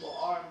called the equal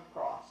armed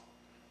cross.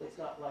 It's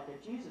not like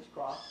a Jesus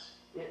cross.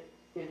 It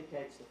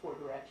indicates the four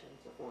directions,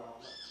 the four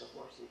elements, the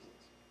four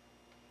seasons.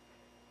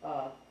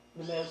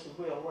 The medicine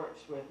wheel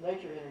works with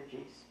nature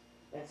energies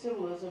and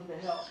symbolism to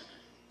help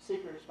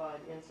seekers find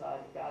insight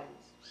and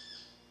guidance.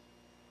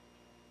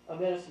 A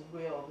medicine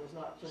wheel is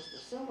not just a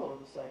symbol of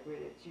the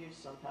sacred, it's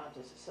used sometimes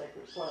as a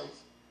sacred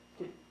place,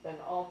 to an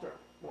altar,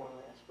 more or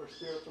less, for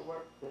spiritual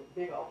work, the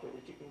big altar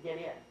that you can get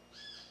in.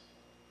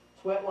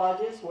 Sweat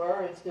lodges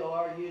were and still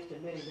are used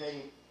in many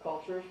native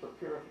cultures for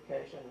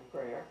purification and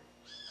prayer.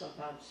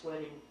 Sometimes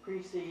sweating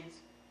precedes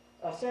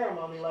a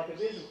ceremony like a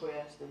vision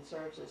quest and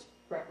serves as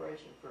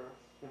preparation for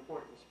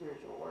important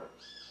spiritual work.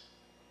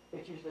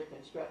 It's usually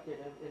constructed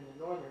in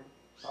the northern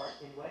part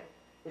anyway.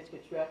 It's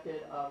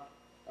constructed of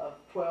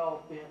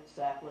 12 bent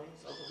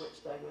saplings over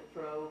which they would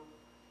throw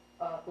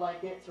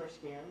blankets or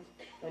skins,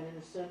 and in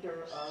the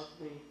center of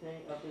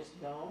this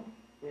dome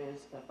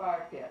is a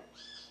fire pit.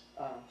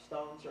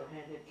 Stones are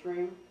handed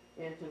through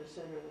into the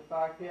center of the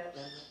fire pit,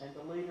 and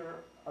the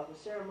leader of the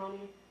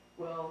ceremony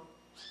will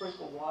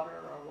sprinkle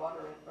water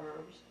and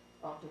herbs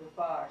onto the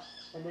fire.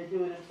 And they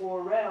do it in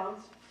 4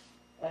 rounds,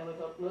 and with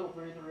a little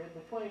breather in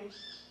between.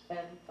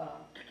 And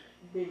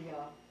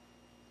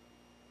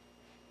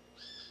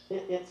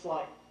it's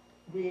like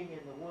being in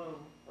the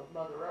womb of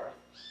Mother Earth,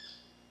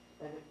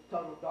 and the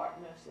total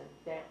darkness and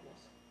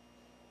dampness.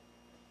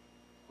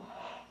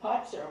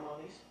 Pipe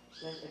ceremonies,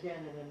 and again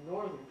in the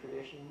northern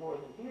tradition more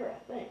than here,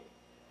 I think.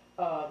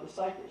 The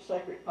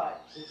sacred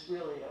pipe is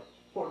really a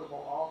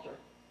portable altar,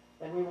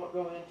 and we won't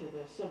go into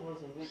the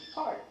symbolism of each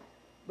part,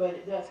 but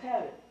it does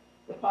have it.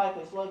 The pipe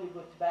is loaded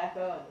with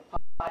tobacco, and the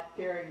pipe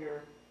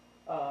carrier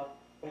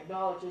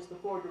acknowledges the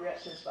 4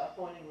 directions by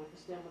pointing with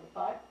the stem of the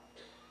pipe,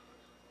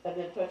 and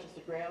then touches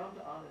the ground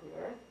onto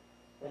the earth,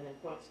 and then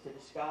points to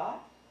the sky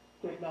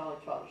to acknowledge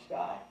Father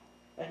Sky,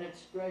 and then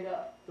straight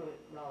up to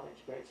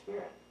acknowledge Great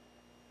Spirit.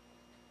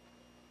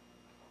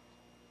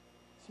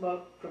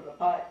 Smoke from the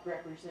pipe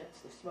represents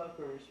the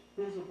smoker's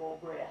visible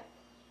breath,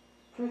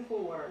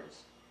 truthful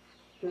words,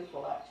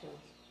 truthful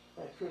actions,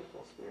 and a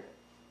truthful spirit.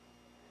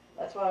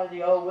 That's why in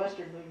the old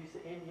Western movies,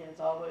 the Indians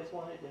always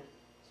wanted to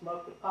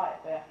smoke the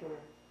pipe after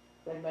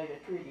they made a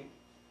treaty.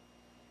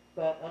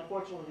 But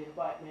unfortunately, the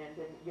white man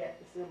didn't get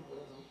the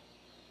symbolism.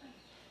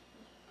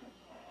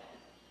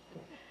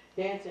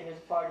 Dancing is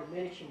part of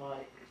many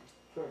shamanic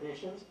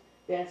traditions.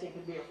 Dancing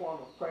can be a form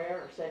of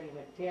prayer or setting of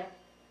intent.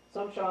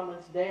 Some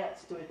shamans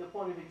dance to the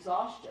point of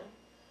exhaustion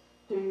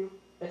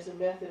as a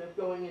method of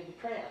going into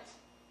trance.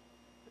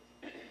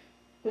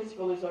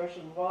 Physical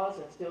exertion was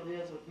and still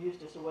is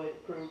used as a way to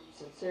prove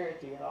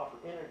sincerity and offer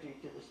energy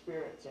to the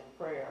spirits in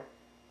prayer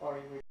or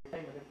in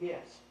repayment of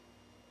gifts.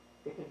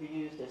 It can be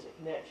used as a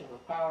connection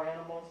with power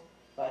animals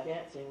by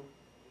dancing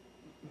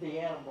the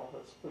animal,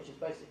 which is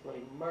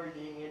basically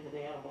merging into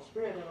the animal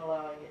spirit and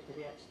allowing it to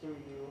dance through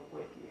you and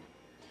with you.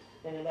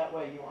 And in that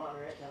way you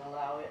honor it and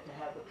allow it to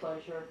have the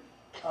pleasure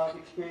of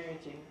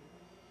experiencing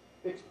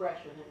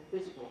expression in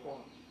physical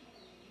form.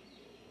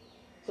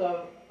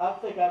 So I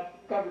think I've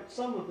covered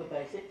some of the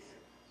basics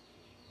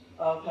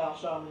of how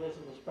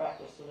shamanism is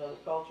practiced in other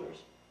cultures.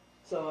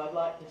 So I'd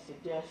like to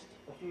suggest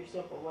a few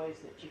simple ways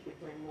that you could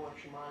bring more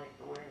shamanic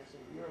awareness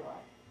into your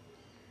life.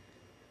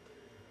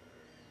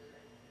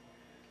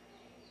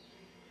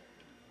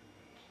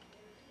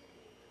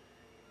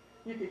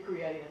 You could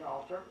create an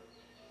altar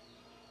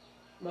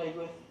made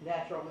with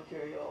natural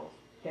materials,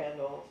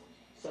 candles,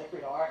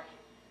 sacred art,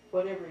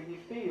 whatever you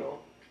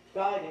feel.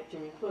 Guide it to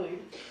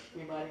include.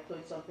 You might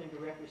include something to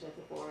represent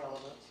the 4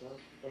 elements of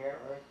air,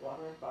 earth,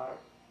 water, and fire.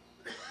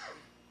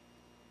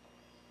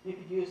 You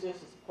could use this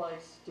as a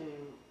place to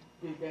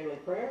do daily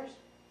prayers,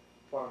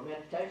 or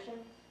meditation,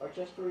 or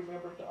just to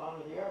remember to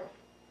honor the earth.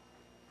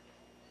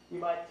 You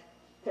might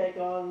take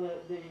on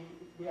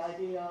the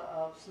idea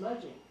of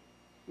smudging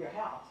your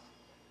house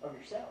or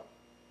yourself.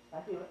 I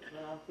do it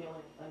when I'm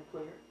feeling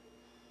unclear,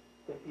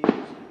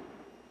 confused.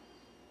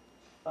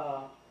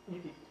 You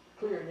could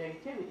clear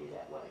negativity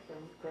that way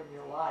from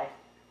your life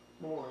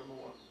more and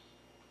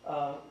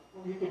more.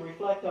 You can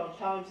reflect on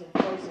times and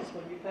places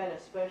when you've had a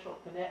special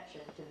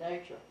connection to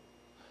nature.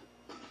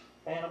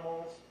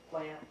 Animals,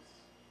 plants,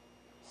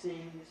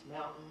 seas,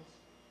 mountains,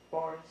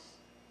 forests.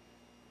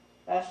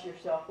 Ask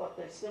yourself what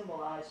they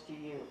symbolize to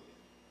you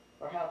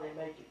or how they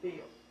made you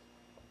feel.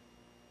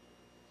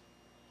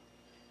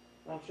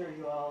 I'm sure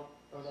you all,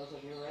 or those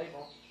of you who are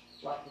able,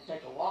 like to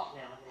take a walk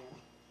now and then.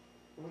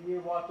 When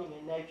you're walking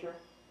in nature,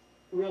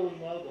 really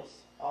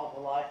notice all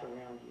the life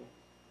around you.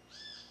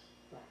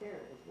 My hair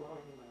is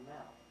blowing in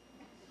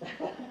my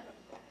mouth.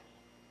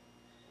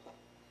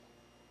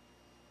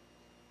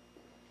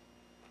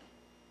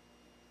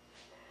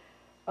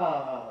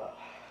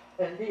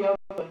 And be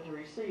open to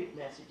receive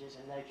messages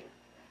in nature.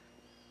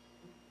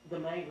 The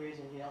main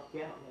reason you don't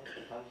get them is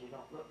because you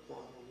don't look for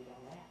them and you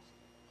don't ask.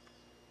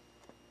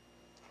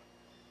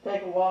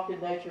 Take a walk in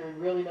nature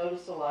and really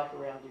notice the life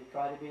around you.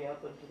 Try to be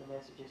open to the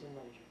messages in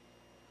nature.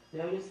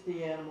 Notice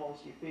the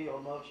animals you feel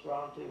most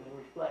drawn to and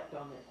reflect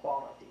on their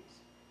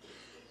qualities.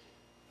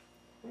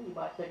 And you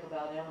might think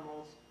about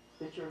animals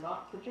that you're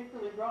not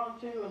particularly drawn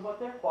to and what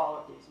their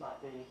qualities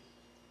might be.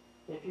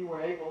 If you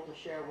were able to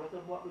share with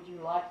them, what would you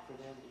like for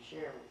them to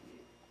share with you?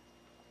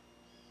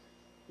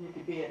 You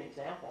could be an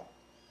example.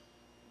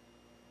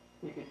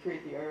 You could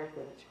treat the earth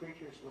and its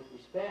creatures with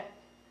respect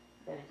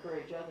and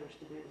encourage others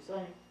to do the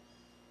same.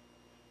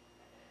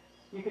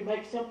 You could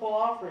make simple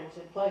offerings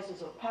in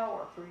places of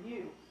power for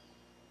you,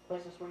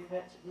 places where you've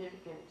had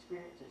significant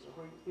experiences or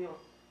where you feel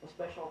a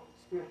special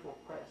spiritual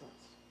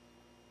presence.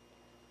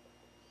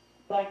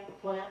 Thank the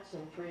plants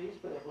and trees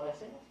for their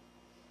blessings.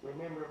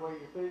 Remember where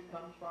your food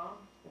comes from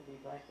and be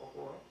thankful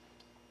for it.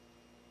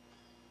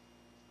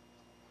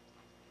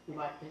 You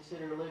might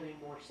consider living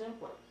more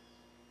simply,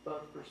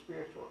 both for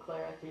spiritual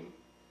clarity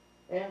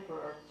and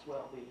for Earth's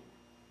well-being.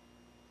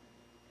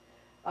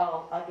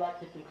 I'd like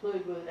to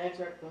conclude with an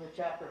excerpt from the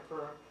chapter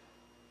for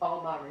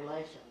All My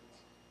Relations,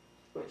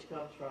 which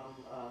comes from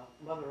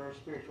Mother Earth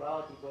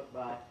Spirituality book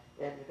by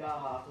Ed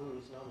Nagaha, who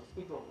is known as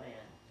Eagle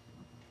Man.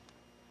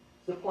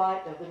 The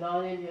plight of the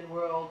non-Indian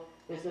world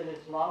is that it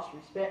has lost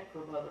respect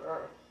for Mother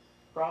Earth,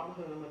 from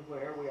whom and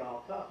where we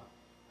all come.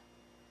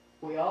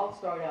 We all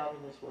start out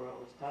in this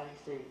world as tiny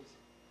seeds,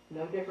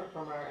 no different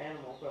from our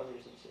animal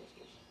brothers and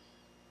sisters.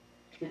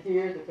 The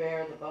deer, the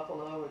bear, the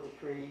buffalo, or the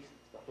trees,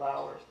 the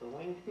flowers, the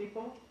winged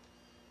people,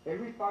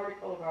 every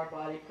particle of our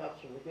body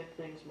comes from the good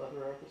things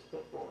Mother Earth has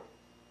put forth.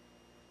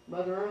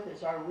 Mother Earth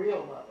is our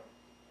real mother,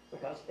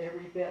 because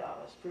every bit of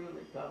us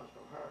truly comes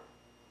from her.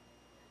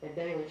 And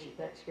daily she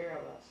takes care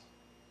of us.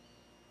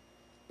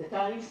 The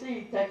tiny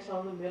seed takes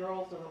on the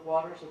minerals and the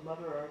waters of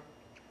Mother Earth.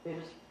 It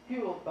is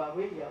fueled by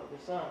Wiyo, the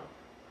sun,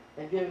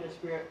 and given a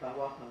spirit by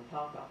Wakam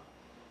Tonka.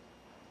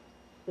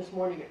 This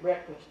morning at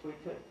breakfast we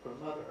took from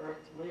Mother Earth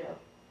to live,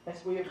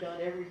 as we have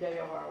done every day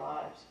of our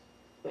lives.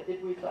 But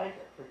did we thank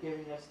her for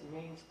giving us the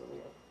means to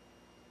live?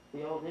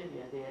 The old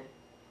Indian did.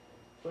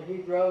 When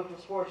he drove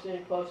his horse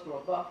in close to a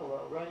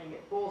buffalo running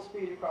at full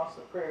speed across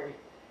the prairie,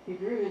 he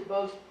drew his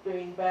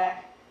bowstring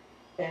back,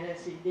 and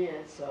as he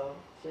did so,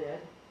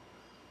 said,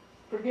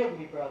 "Forgive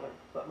me, brother,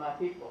 but my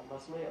people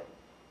must live."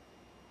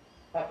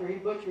 After he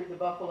butchered the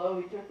buffalo,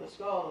 he took the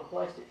skull and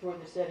placed it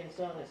toward the setting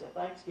sun as a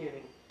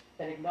thanksgiving,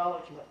 an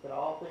acknowledgement that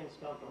all things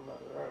come from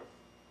Mother Earth.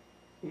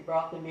 He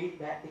brought the meat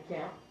back to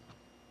camp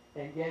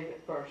and gave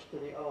it first to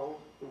the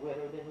old, the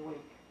widowed, and the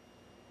weak.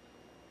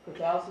 For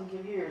thousands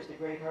of years, the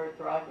great herd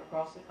thrived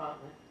across the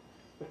continent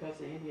because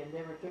the Indian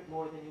never took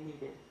more than he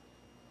needed.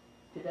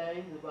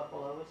 Today, the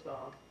buffalo is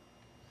gone.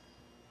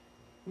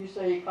 You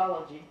say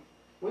ecology.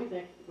 We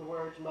think the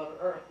words Mother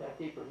Earth have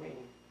deeper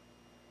meaning.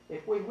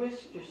 If we wish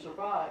to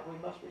survive, we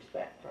must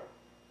respect her.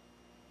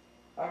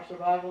 Our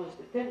survival is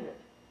dependent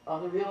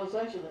on the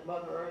realization that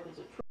Mother Earth is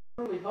a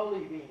truly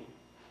holy being,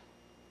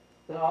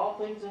 that all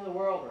things in the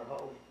world are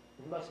holy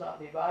and must not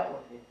be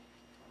violated,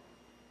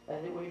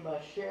 and that we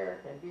must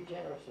share and be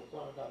generous with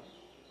one another.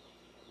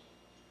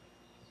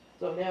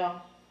 So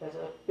now, as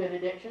a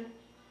benediction,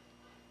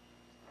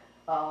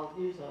 I'll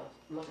use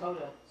a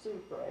Lakota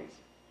Sioux phrase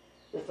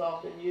that's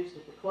often used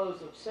at the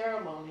close of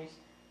ceremonies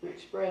to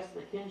express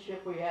the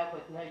kinship we have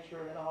with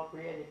nature and all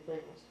created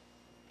things.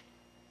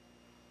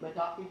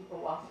 Mataki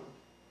Owasu,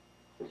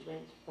 which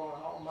means for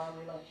all my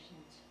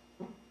relations.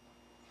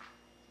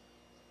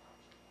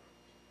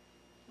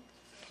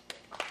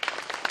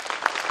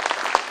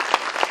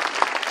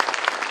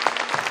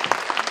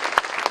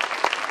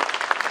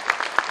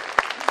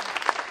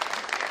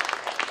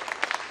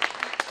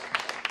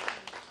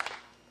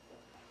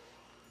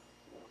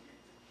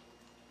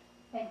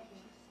 Thank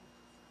you.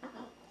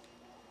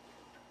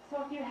 So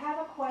if you have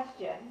a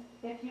question,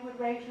 if you would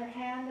raise your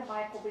hand, the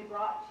mic will be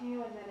brought to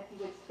you, and then if you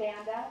would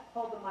stand up,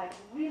 hold the mic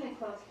really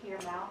close to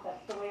your mouth,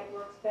 that's the way it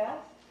works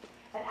best,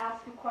 and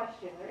ask a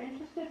question. We're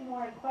interested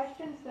more in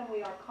questions than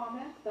we are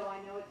comments, though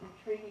I know it's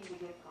intriguing to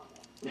give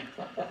comments.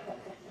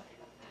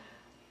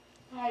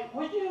 Hi,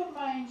 would you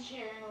mind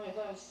sharing with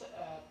us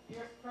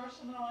your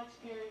personal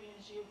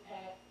experience you've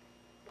had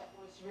that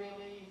was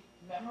really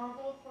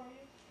memorable for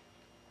you?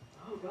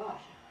 Oh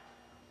gosh.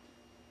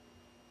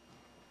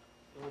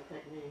 It would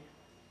take me a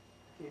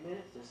few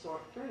minutes to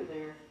sort through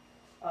there.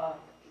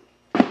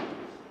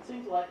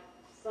 Seems like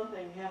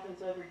something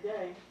happens every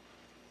day.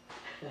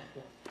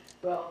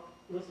 Well,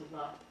 this is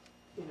not,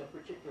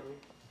 particularly,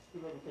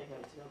 you wouldn't think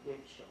it's no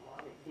big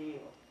shamanic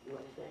deal, you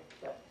wouldn't think.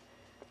 But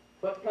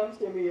what comes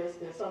to me is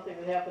something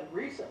that happened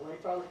recently,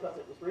 probably because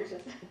it was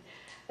recent.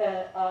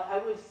 I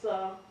was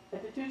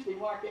at the Tuesday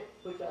market,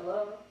 which I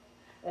love,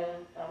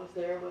 and I was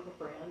there with a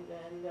friend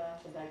and a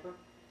neighbor,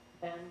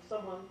 and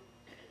someone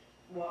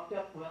walked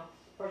up. Well,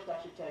 first I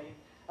should tell you,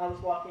 I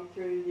was walking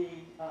through the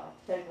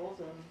tables,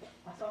 and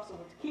I saw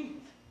someone's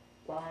keys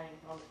lying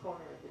on the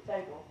corner of the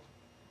table,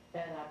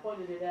 And I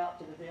pointed it out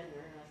to the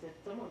vendor, and I said,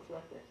 someone's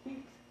left their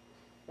keys.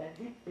 And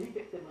he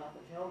picked them up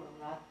and held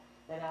them,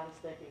 and I was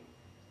thinking,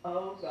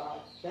 oh God,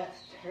 that's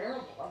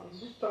terrible. I mean,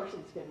 this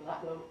person's going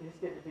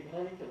to be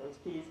hunting for those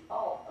keys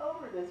all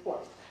over this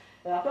place.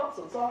 And I felt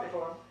so sorry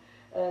for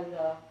him.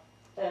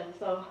 And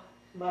so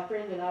my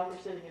friend and I were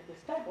sitting at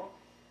this table,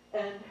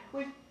 and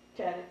we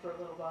chatted for a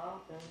little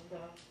while, and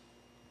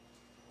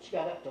she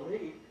got up to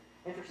leave.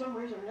 And for some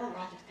reason or another,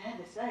 I just had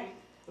to say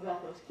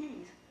about those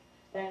keys.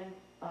 And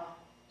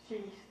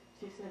she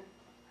said,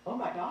 oh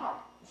my God,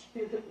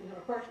 she was looking at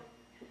her person.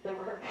 They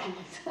were her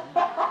keys.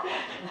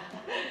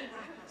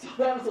 So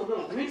that was a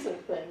little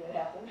recent thing that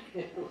happened.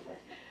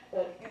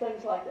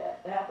 Things like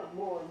that happen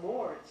more and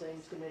more, it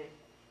seems to me.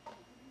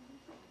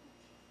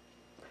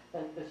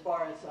 And as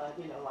far as,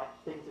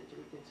 like things that you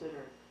would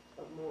consider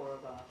more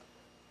of a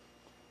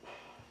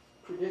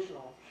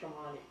traditional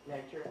shamanic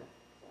nature,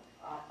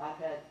 I've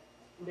had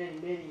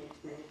many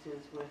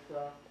experiences with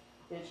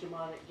in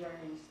shamanic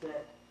journeys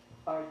that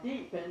are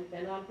deep,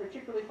 and I'm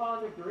particularly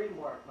fond of dream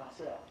work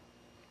myself.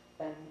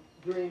 And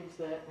dreams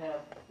that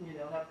have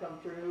come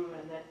true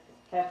and that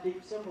have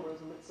deep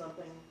symbolism. It's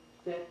something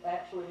that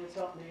actually has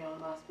helped me on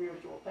my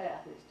spiritual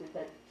path, is to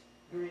take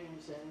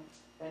dreams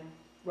and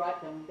write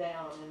them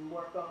down and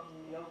work on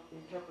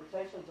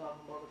interpretations of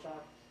them over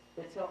time.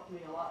 It's helped me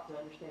a lot to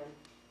understand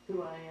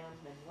who I am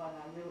and what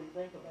I really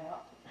think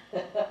about,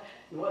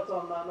 and what's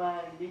on my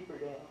mind deeper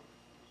down.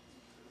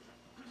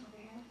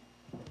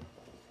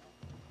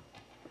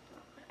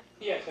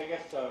 Yes, I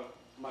guess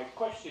my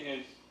question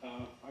is,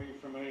 are you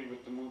familiar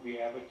with the movie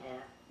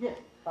Avatar? Yes,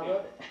 I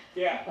love it.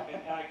 Yeah,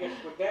 and I guess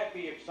would that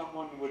be, if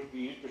someone would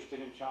be interested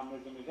in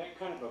shamanism, is that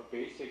kind of a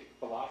basic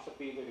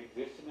philosophy that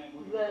exists in that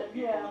movie with the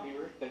people on the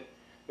earth that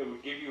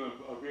would give you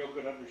a real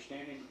good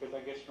understanding? Because I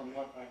guess from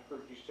what I've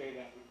heard you say,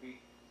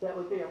 that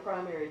would be a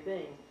primary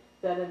thing.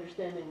 That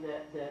understanding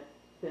that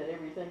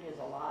everything is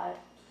alive.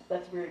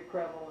 That's very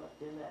prevalent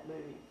in that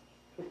movie.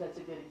 But that's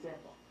a good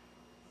example.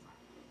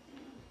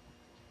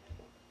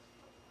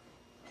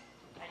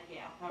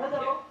 Yeah.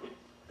 Hello.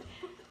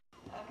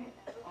 Okay.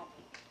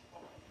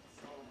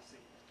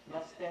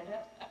 Now stand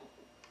up.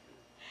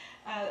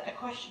 A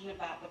question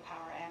about the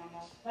power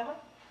animal.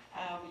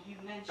 You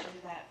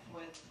mentioned that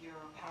with your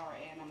power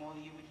animal,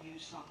 you would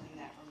use something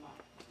that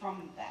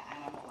from that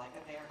animal, like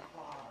a bear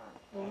claw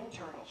or a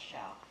turtle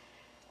shell.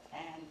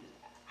 And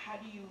how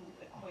do you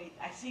equate?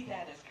 I see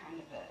that as kind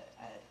of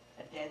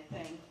a dead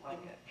thing, like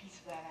a piece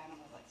of that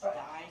animal that's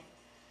died.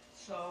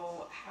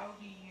 So how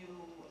do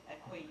you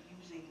equate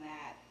using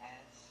that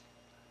as?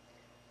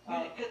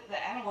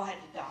 The animal had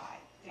to die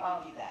to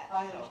give you that.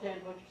 I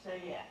understand what you're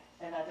saying,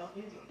 and I don't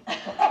use them.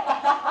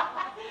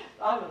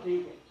 I'm a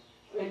vegan,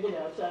 and,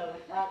 so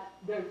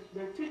there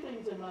are two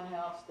things in my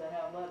house that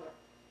have leather.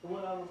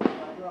 One of them is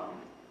my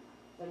drum,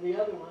 and the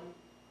other one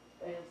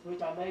is,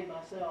 which I made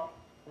myself,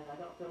 and I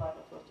don't feel like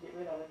I'm supposed to get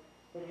rid of it.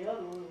 And the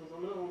other one is a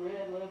little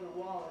red leather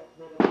wallet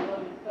that a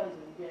loving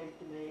cousin gave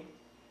to me,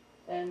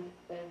 and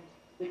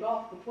the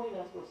gulf between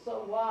us was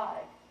so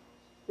wide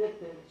that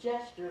the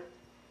gesture,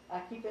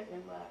 I keep it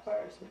in my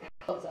purse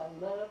because I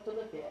love to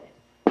look at it.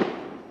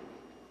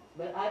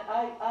 But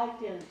I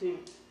tend to,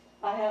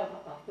 I have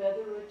a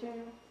feather or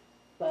two,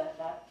 but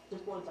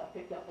just ones I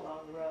picked up along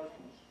the road.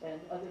 And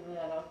other than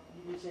that, I don't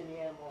use any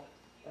animal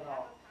at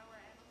all.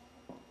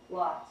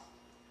 Lots.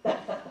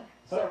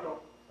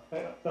 Several.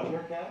 Up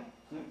here, Kat?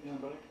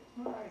 Anybody?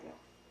 Where are you?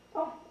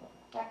 Oh,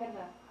 back in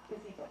the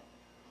gazebo.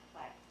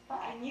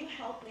 Hi. Can you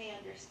help me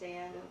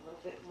understand a little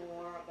bit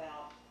more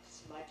about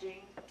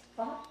smudging?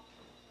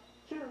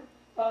 Sure.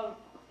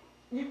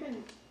 You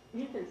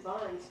can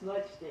find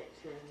smudge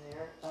sticks in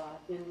there.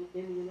 In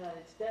the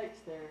United States,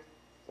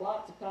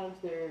 lots of times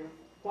they're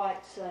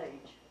white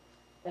sage.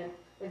 And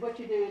what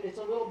you do, it's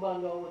a little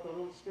bundle with a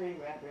little string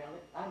wrapped around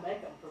it. I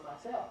make them for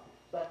myself,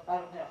 but I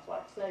don't have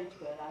white sage,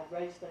 but I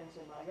raise things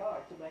in my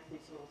yard to make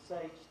these little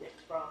sage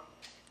sticks from.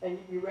 And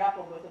you wrap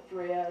them with a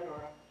thread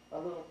or a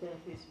little thin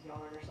piece of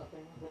yarn or something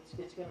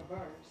it's going to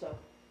burn. So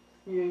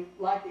you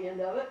light the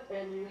end of it,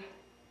 and you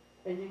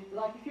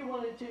like if you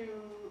wanted to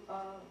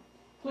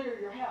clear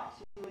your house,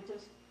 you would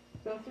just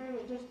go through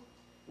and just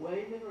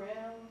wave it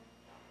around,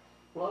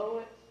 blow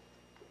it,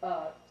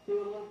 do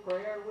a little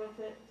prayer with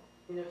it.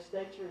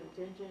 State your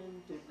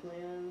intention to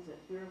cleanse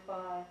and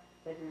purify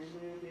and to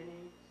remove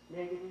any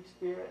negative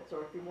spirits,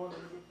 or if you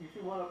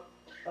want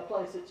a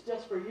place that's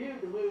just for you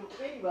to move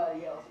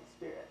anybody else's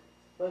spirit,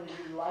 whether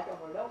you like them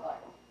or don't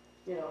like them.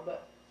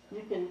 But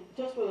you can,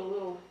 just with a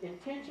little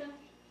intention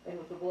and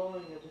with the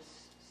blowing of the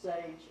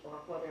sage or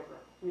whatever,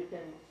 you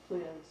can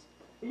cleanse.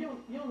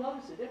 You'll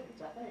notice a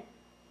difference, I think,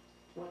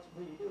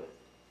 when you do it.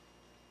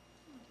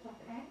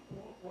 Okay.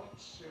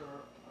 What's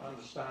your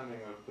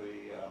understanding of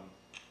the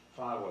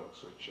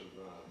fireworks which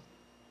have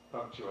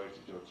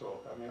punctuated your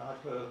talk? I mean,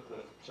 I've heard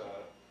that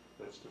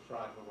it's to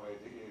frighten away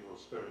the evil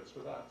spirits,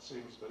 but that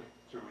seems a bit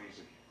too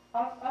easy.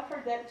 I've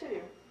heard that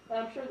too.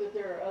 I'm sure that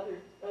there are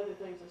other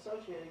things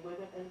associated with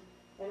it,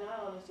 and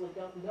I honestly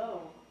don't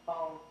know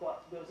all of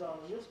what goes on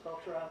in this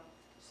culture.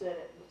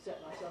 set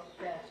myself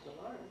a task to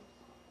learn.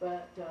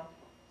 But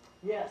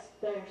yes,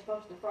 they are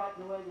supposed to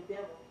frighten away the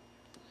devil.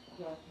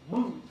 The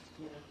boom,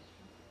 you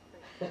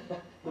know,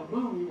 the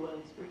boomy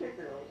ones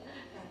particularly.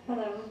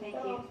 Hello, thank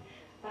you.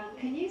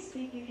 Can you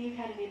speak if you've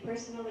had any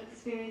personal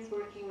experience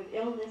working with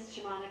illness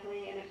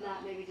shamanically, and if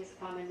not, maybe just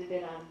comment a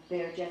bit on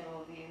their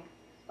general view?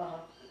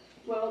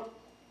 Well,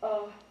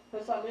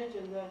 as I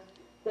mentioned,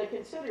 they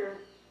consider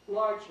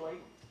largely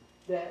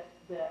that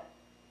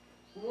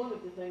one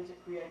of the things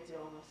that creates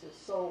illness is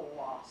soul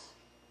loss.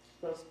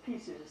 Those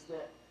pieces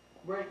that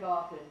break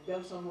off and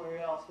go somewhere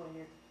else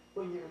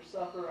when you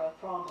suffer a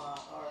trauma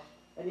or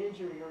an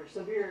injury or a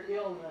severe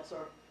illness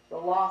or the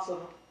loss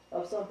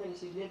of something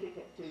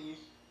significant to you.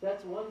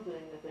 That's one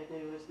thing that they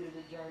do, is do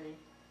the journey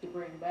to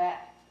bring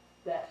back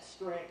that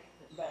strength,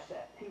 back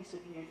that piece of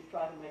you to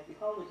try to make you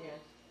whole again.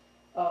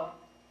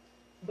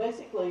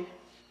 Basically,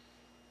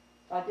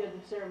 I did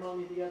the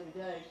ceremony the other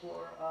day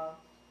for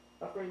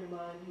a friend of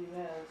mine who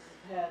has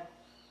had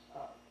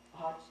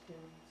Hodgkin's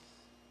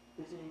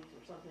disease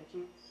or something.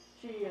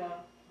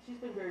 She's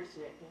been very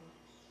sick, and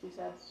she's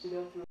had to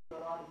go through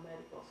a lot of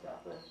medical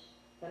stuff,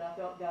 and I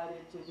felt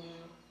guided to do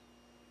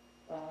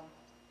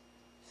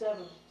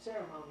 7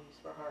 ceremonies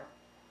for her.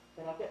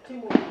 And I've got 2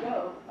 more to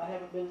go. I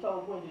haven't been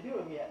told when to do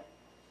them yet.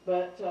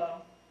 But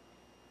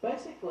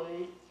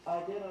basically,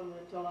 I did them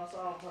until I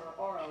saw her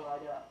aura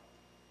light up.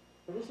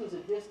 And this was a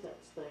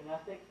distance thing. I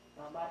think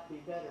I might be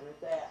better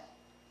at that,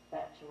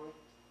 actually,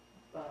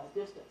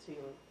 distance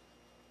healing.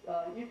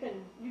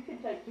 You can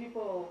take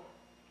people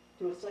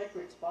to a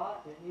sacred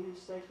spot and use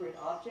sacred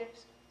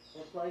objects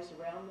and place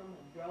around them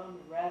and drum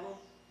and rattle.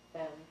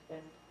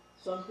 And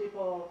some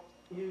people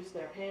use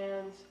their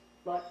hands,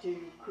 like to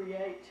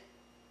create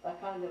a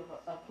kind of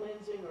a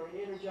cleansing or an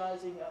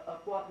energizing of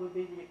what would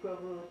be the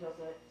equivalent of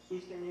the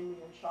Eastern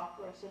Indian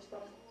chakra system.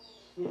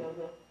 You know,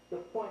 the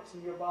points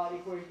in your body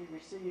where you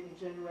receive and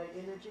generate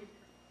energy.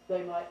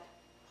 They might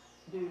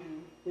do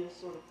this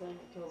sort of thing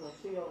until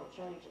they feel a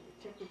change in the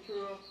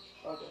temperature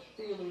or the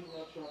feeling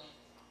of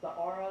the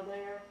aura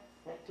there,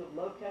 and to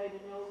locate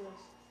an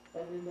illness.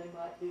 And then they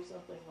might do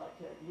something like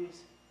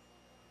use,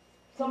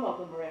 some of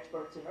them are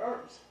experts in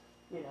herbs.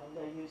 You know,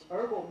 they use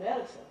herbal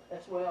medicine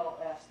as well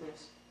as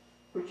this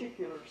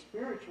particular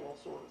spiritual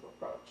sort of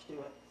approach to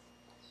it.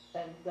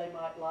 And they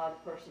might lie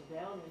the person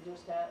down and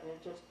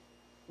just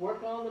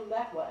work on them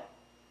that way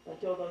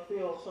until they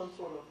feel some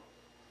sort of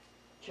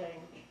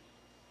change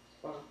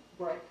or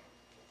break.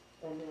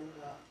 And then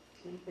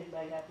it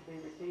may have to be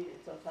repeated.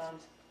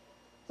 Sometimes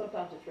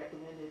it's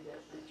recommended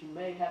that you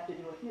may have to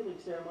do a healing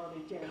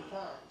ceremony 10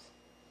 times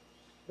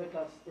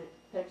because it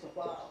takes a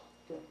while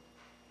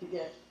to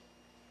get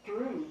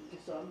through to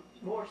some,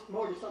 more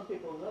to some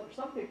people than others.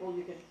 Some people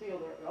you can feel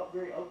they're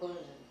very open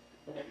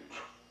and they,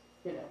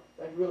 you know,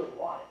 they really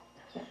want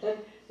it.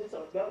 and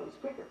so it goes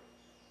quicker.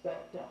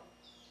 But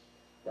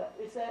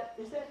is that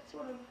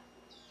sort of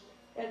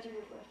answer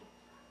your question?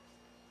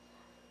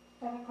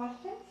 Other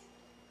questions?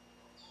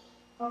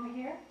 Over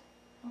here?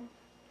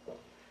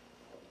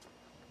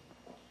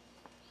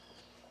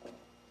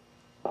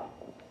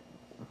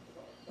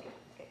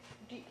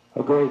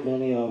 A great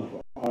many of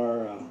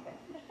our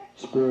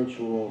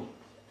spiritual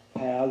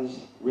paths,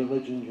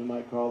 religions you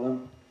might call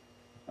them,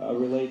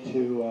 relate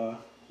to,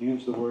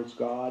 use the words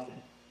God,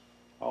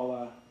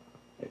 Allah,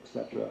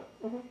 etc.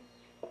 Mm-hmm.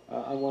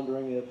 I'm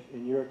wondering if,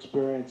 in your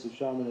experience of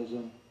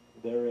shamanism,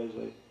 there is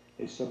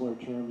a similar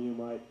term you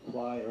might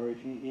apply, or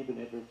even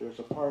if there's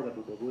a part of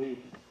a belief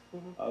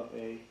of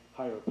a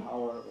higher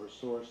power or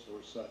source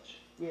or such.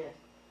 Yes.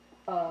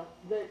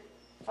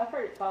 I've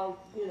heard it called,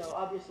 you know,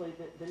 obviously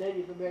the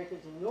Native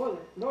Americans in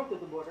north of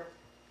the border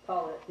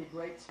call it the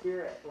Great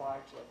Spirit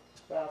largely.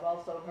 But I've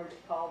also heard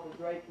it called the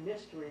Great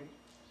Mystery.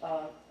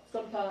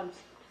 Sometimes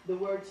the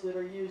words that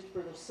are used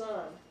for the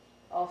sun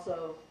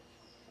also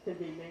can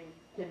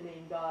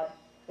mean God.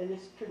 In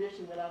this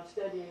tradition that I'm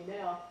studying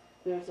now,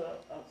 there's a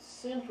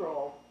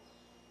central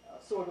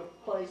sort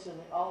of place in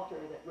the altar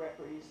that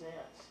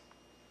represents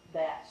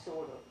that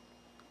sort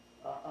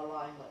of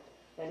alignment,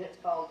 and it's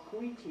called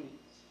Kuiti.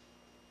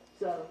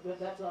 So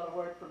that's not a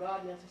word for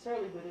God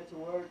necessarily, but it's a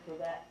word for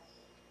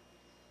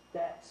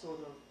that sort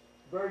of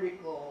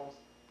vertical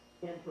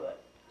input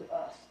to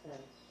us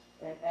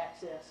and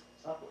access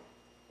upward.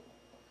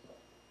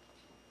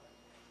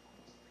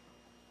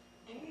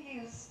 Do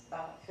you use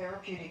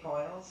therapeutic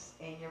oils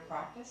in your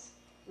practice?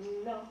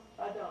 No,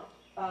 I don't.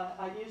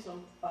 I use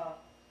them.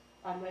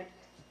 I make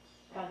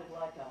kind of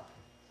like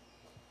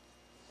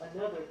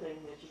another thing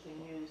that you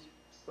can use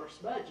for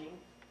smudging.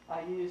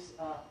 I use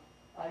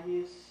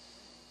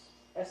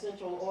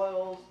essential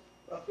oils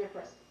of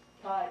different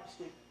types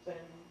and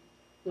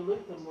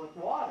dilute them with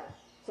water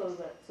so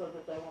that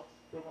they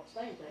won't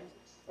stain things,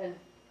 and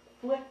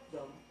flick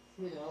them,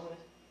 you know,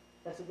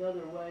 as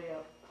another way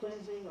of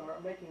cleansing or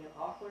making an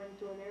offering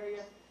to an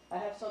area. I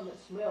have some that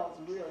smells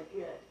really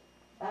good.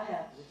 I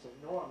have this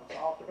enormous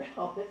altar at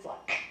home. It's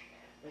like,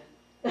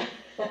 and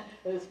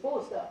it's full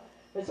of stuff.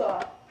 And so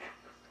I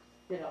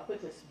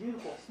put this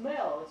beautiful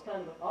smell as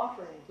kind of an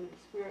offering to the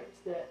spirits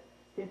that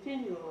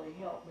continually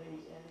help me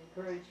and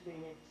encourage me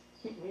and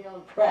keep me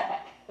on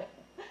track.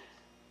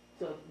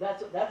 So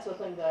that's the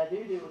thing that I do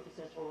with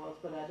essential oils,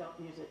 but I don't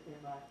use it in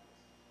my.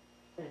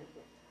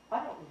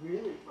 I don't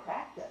really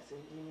practice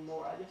it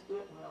anymore. I just do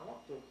it when I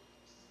want to.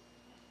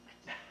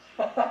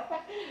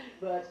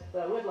 but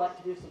I would like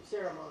to do some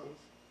ceremonies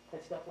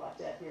and stuff like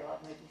that here,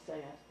 like maybe say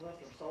a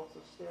winter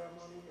solstice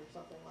ceremony or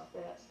something like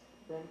that.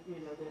 Then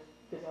that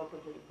could open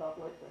to the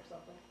public or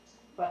something.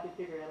 If I could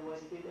figure out a way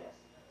to do that.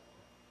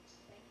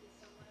 Thank you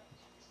so much.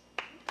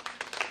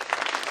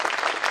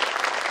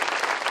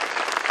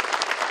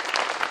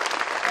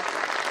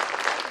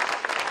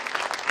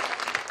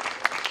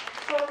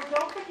 So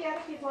don't forget,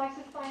 if you'd like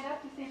to sign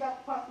up to see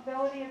about the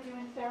possibility of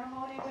doing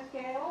ceremony with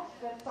Gail,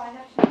 the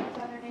sign-up sheet is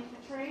underneath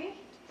the tree.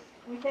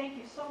 We thank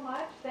you so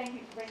much. Thank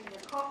you for bringing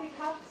your coffee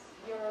cups,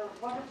 your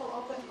wonderful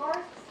open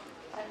hearts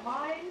and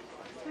minds.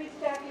 Please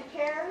stack your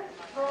chairs,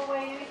 throw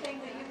away anything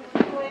that you've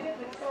accumulated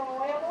that's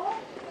throwawayable.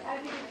 And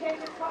if you can take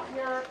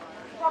your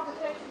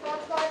conversations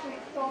outside